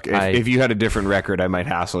 Look, if you had a different record, I might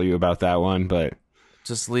hassle you about that one, but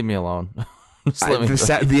Just leave me alone. Just let me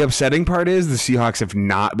the upsetting part is the Seahawks have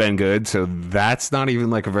not been good, so that's not even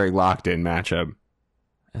like a very locked in matchup.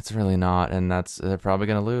 It's really not, and they're probably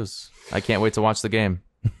gonna lose. I can't wait to watch the game.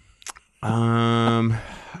 All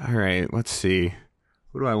right, let's see.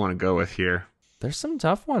 What do I want to go with here? There's some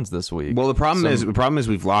tough ones this week. Well, the problem is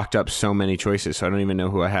we've locked up so many choices, so I don't even know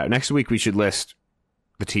who I have. Next week we should list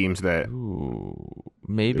the teams that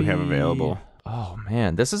maybe we have available. Oh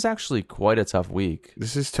man, this is actually quite a tough week.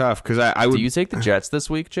 This is tough because I would. Do you take the Jets this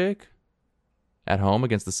week, Jake? At home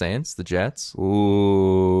against the Saints, the Jets?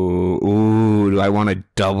 Ooh, do I want to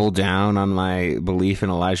double down on my belief in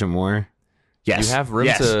Elijah Moore? Yes. You have room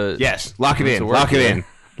yes. to... Yes. Lock it room in. to work Lock it here. in.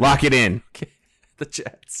 Lock it in. The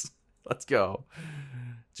Jets. Let's go.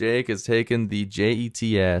 Jake has taken the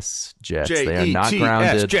Jets. Jets. They are not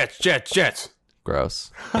grounded. Jets.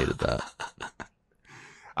 Gross. Hated that.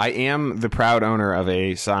 I am the proud owner of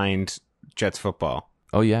a signed Jets football.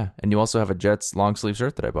 Oh, yeah. And you also have a Jets long sleeve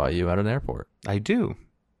shirt that I bought you at an airport. I do.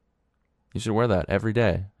 You should wear that every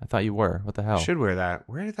day. I thought you were. What the hell? I should wear that.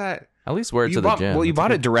 Where did that? At least wear it to the gym. Well, you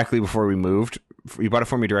bought it directly before we moved. You bought it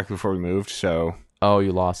for me directly before we moved. So. Oh,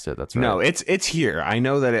 you lost it. That's right. No, it's here. I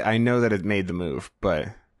know that it made the move, but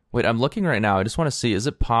wait, I'm looking right now. I just want to see. Is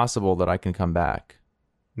it possible that I can come back?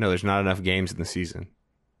 No, there's not enough games in the season.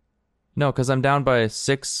 No, because I'm down by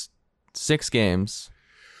six games,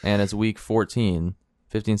 and it's week 14,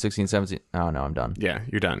 15, 16, 17. Oh no, I'm done. Yeah,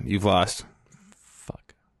 you're done. You've lost.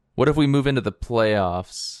 Fuck. What if we move into the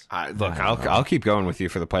playoffs? I'll keep going with you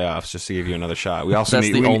for the playoffs just to give you another shot. We also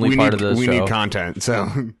That's the only part of the we show. need content, so.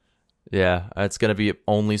 Yeah, it's going to be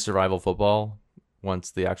only survival football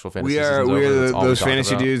once the actual fantasy season's over. We are That's all those we talk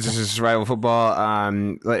fantasy about. dudes. This is survival football.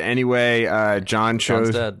 Anyway, John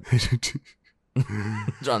chose. John's dead.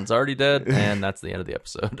 John's already dead, and that's the end of the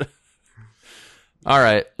episode. All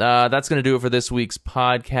right, that's going to do it for this week's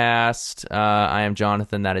podcast. I am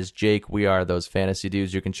Jonathan. That is Jake. We are Those Fantasy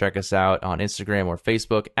Dudes. You can check us out on Instagram or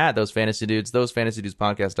Facebook at Those Fantasy Dudes.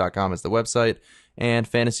 ThoseFantasyDudesPodcast.com is the website, and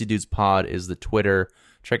Fantasy Dudes Pod is the Twitter.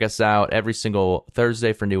 Check us out every single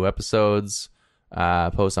Thursday for new episodes.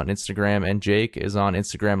 Post on Instagram, and Jake is on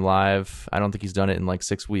Instagram Live. I don't think he's done it in like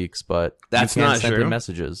 6 weeks, but that's you can not send true. him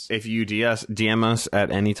messages. If you DM us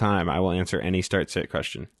at any time, I will answer any start-sit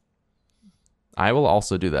question. I will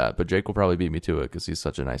also do that, but Jake will probably beat me to it because he's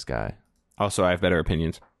such a nice guy. Also, I have better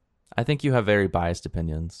opinions. I think you have very biased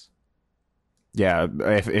opinions. Yeah,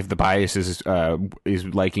 if the bias is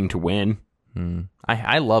liking to win.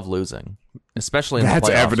 I love losing, especially in That's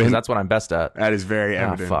the playoffs. evident. That's what I'm best at. That is very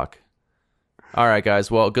evident. Fuck. All right, guys.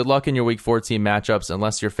 Well, good luck in your Week 14 matchups.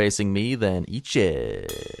 Unless you're facing me, then eat shit.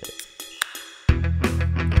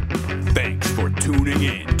 Thanks for tuning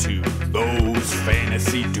in to Those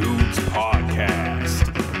Fantasy Dudes podcast.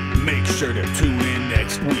 Make sure to tune in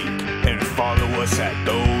next week and follow us at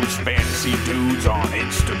Those Fantasy Dudes on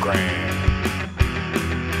Instagram.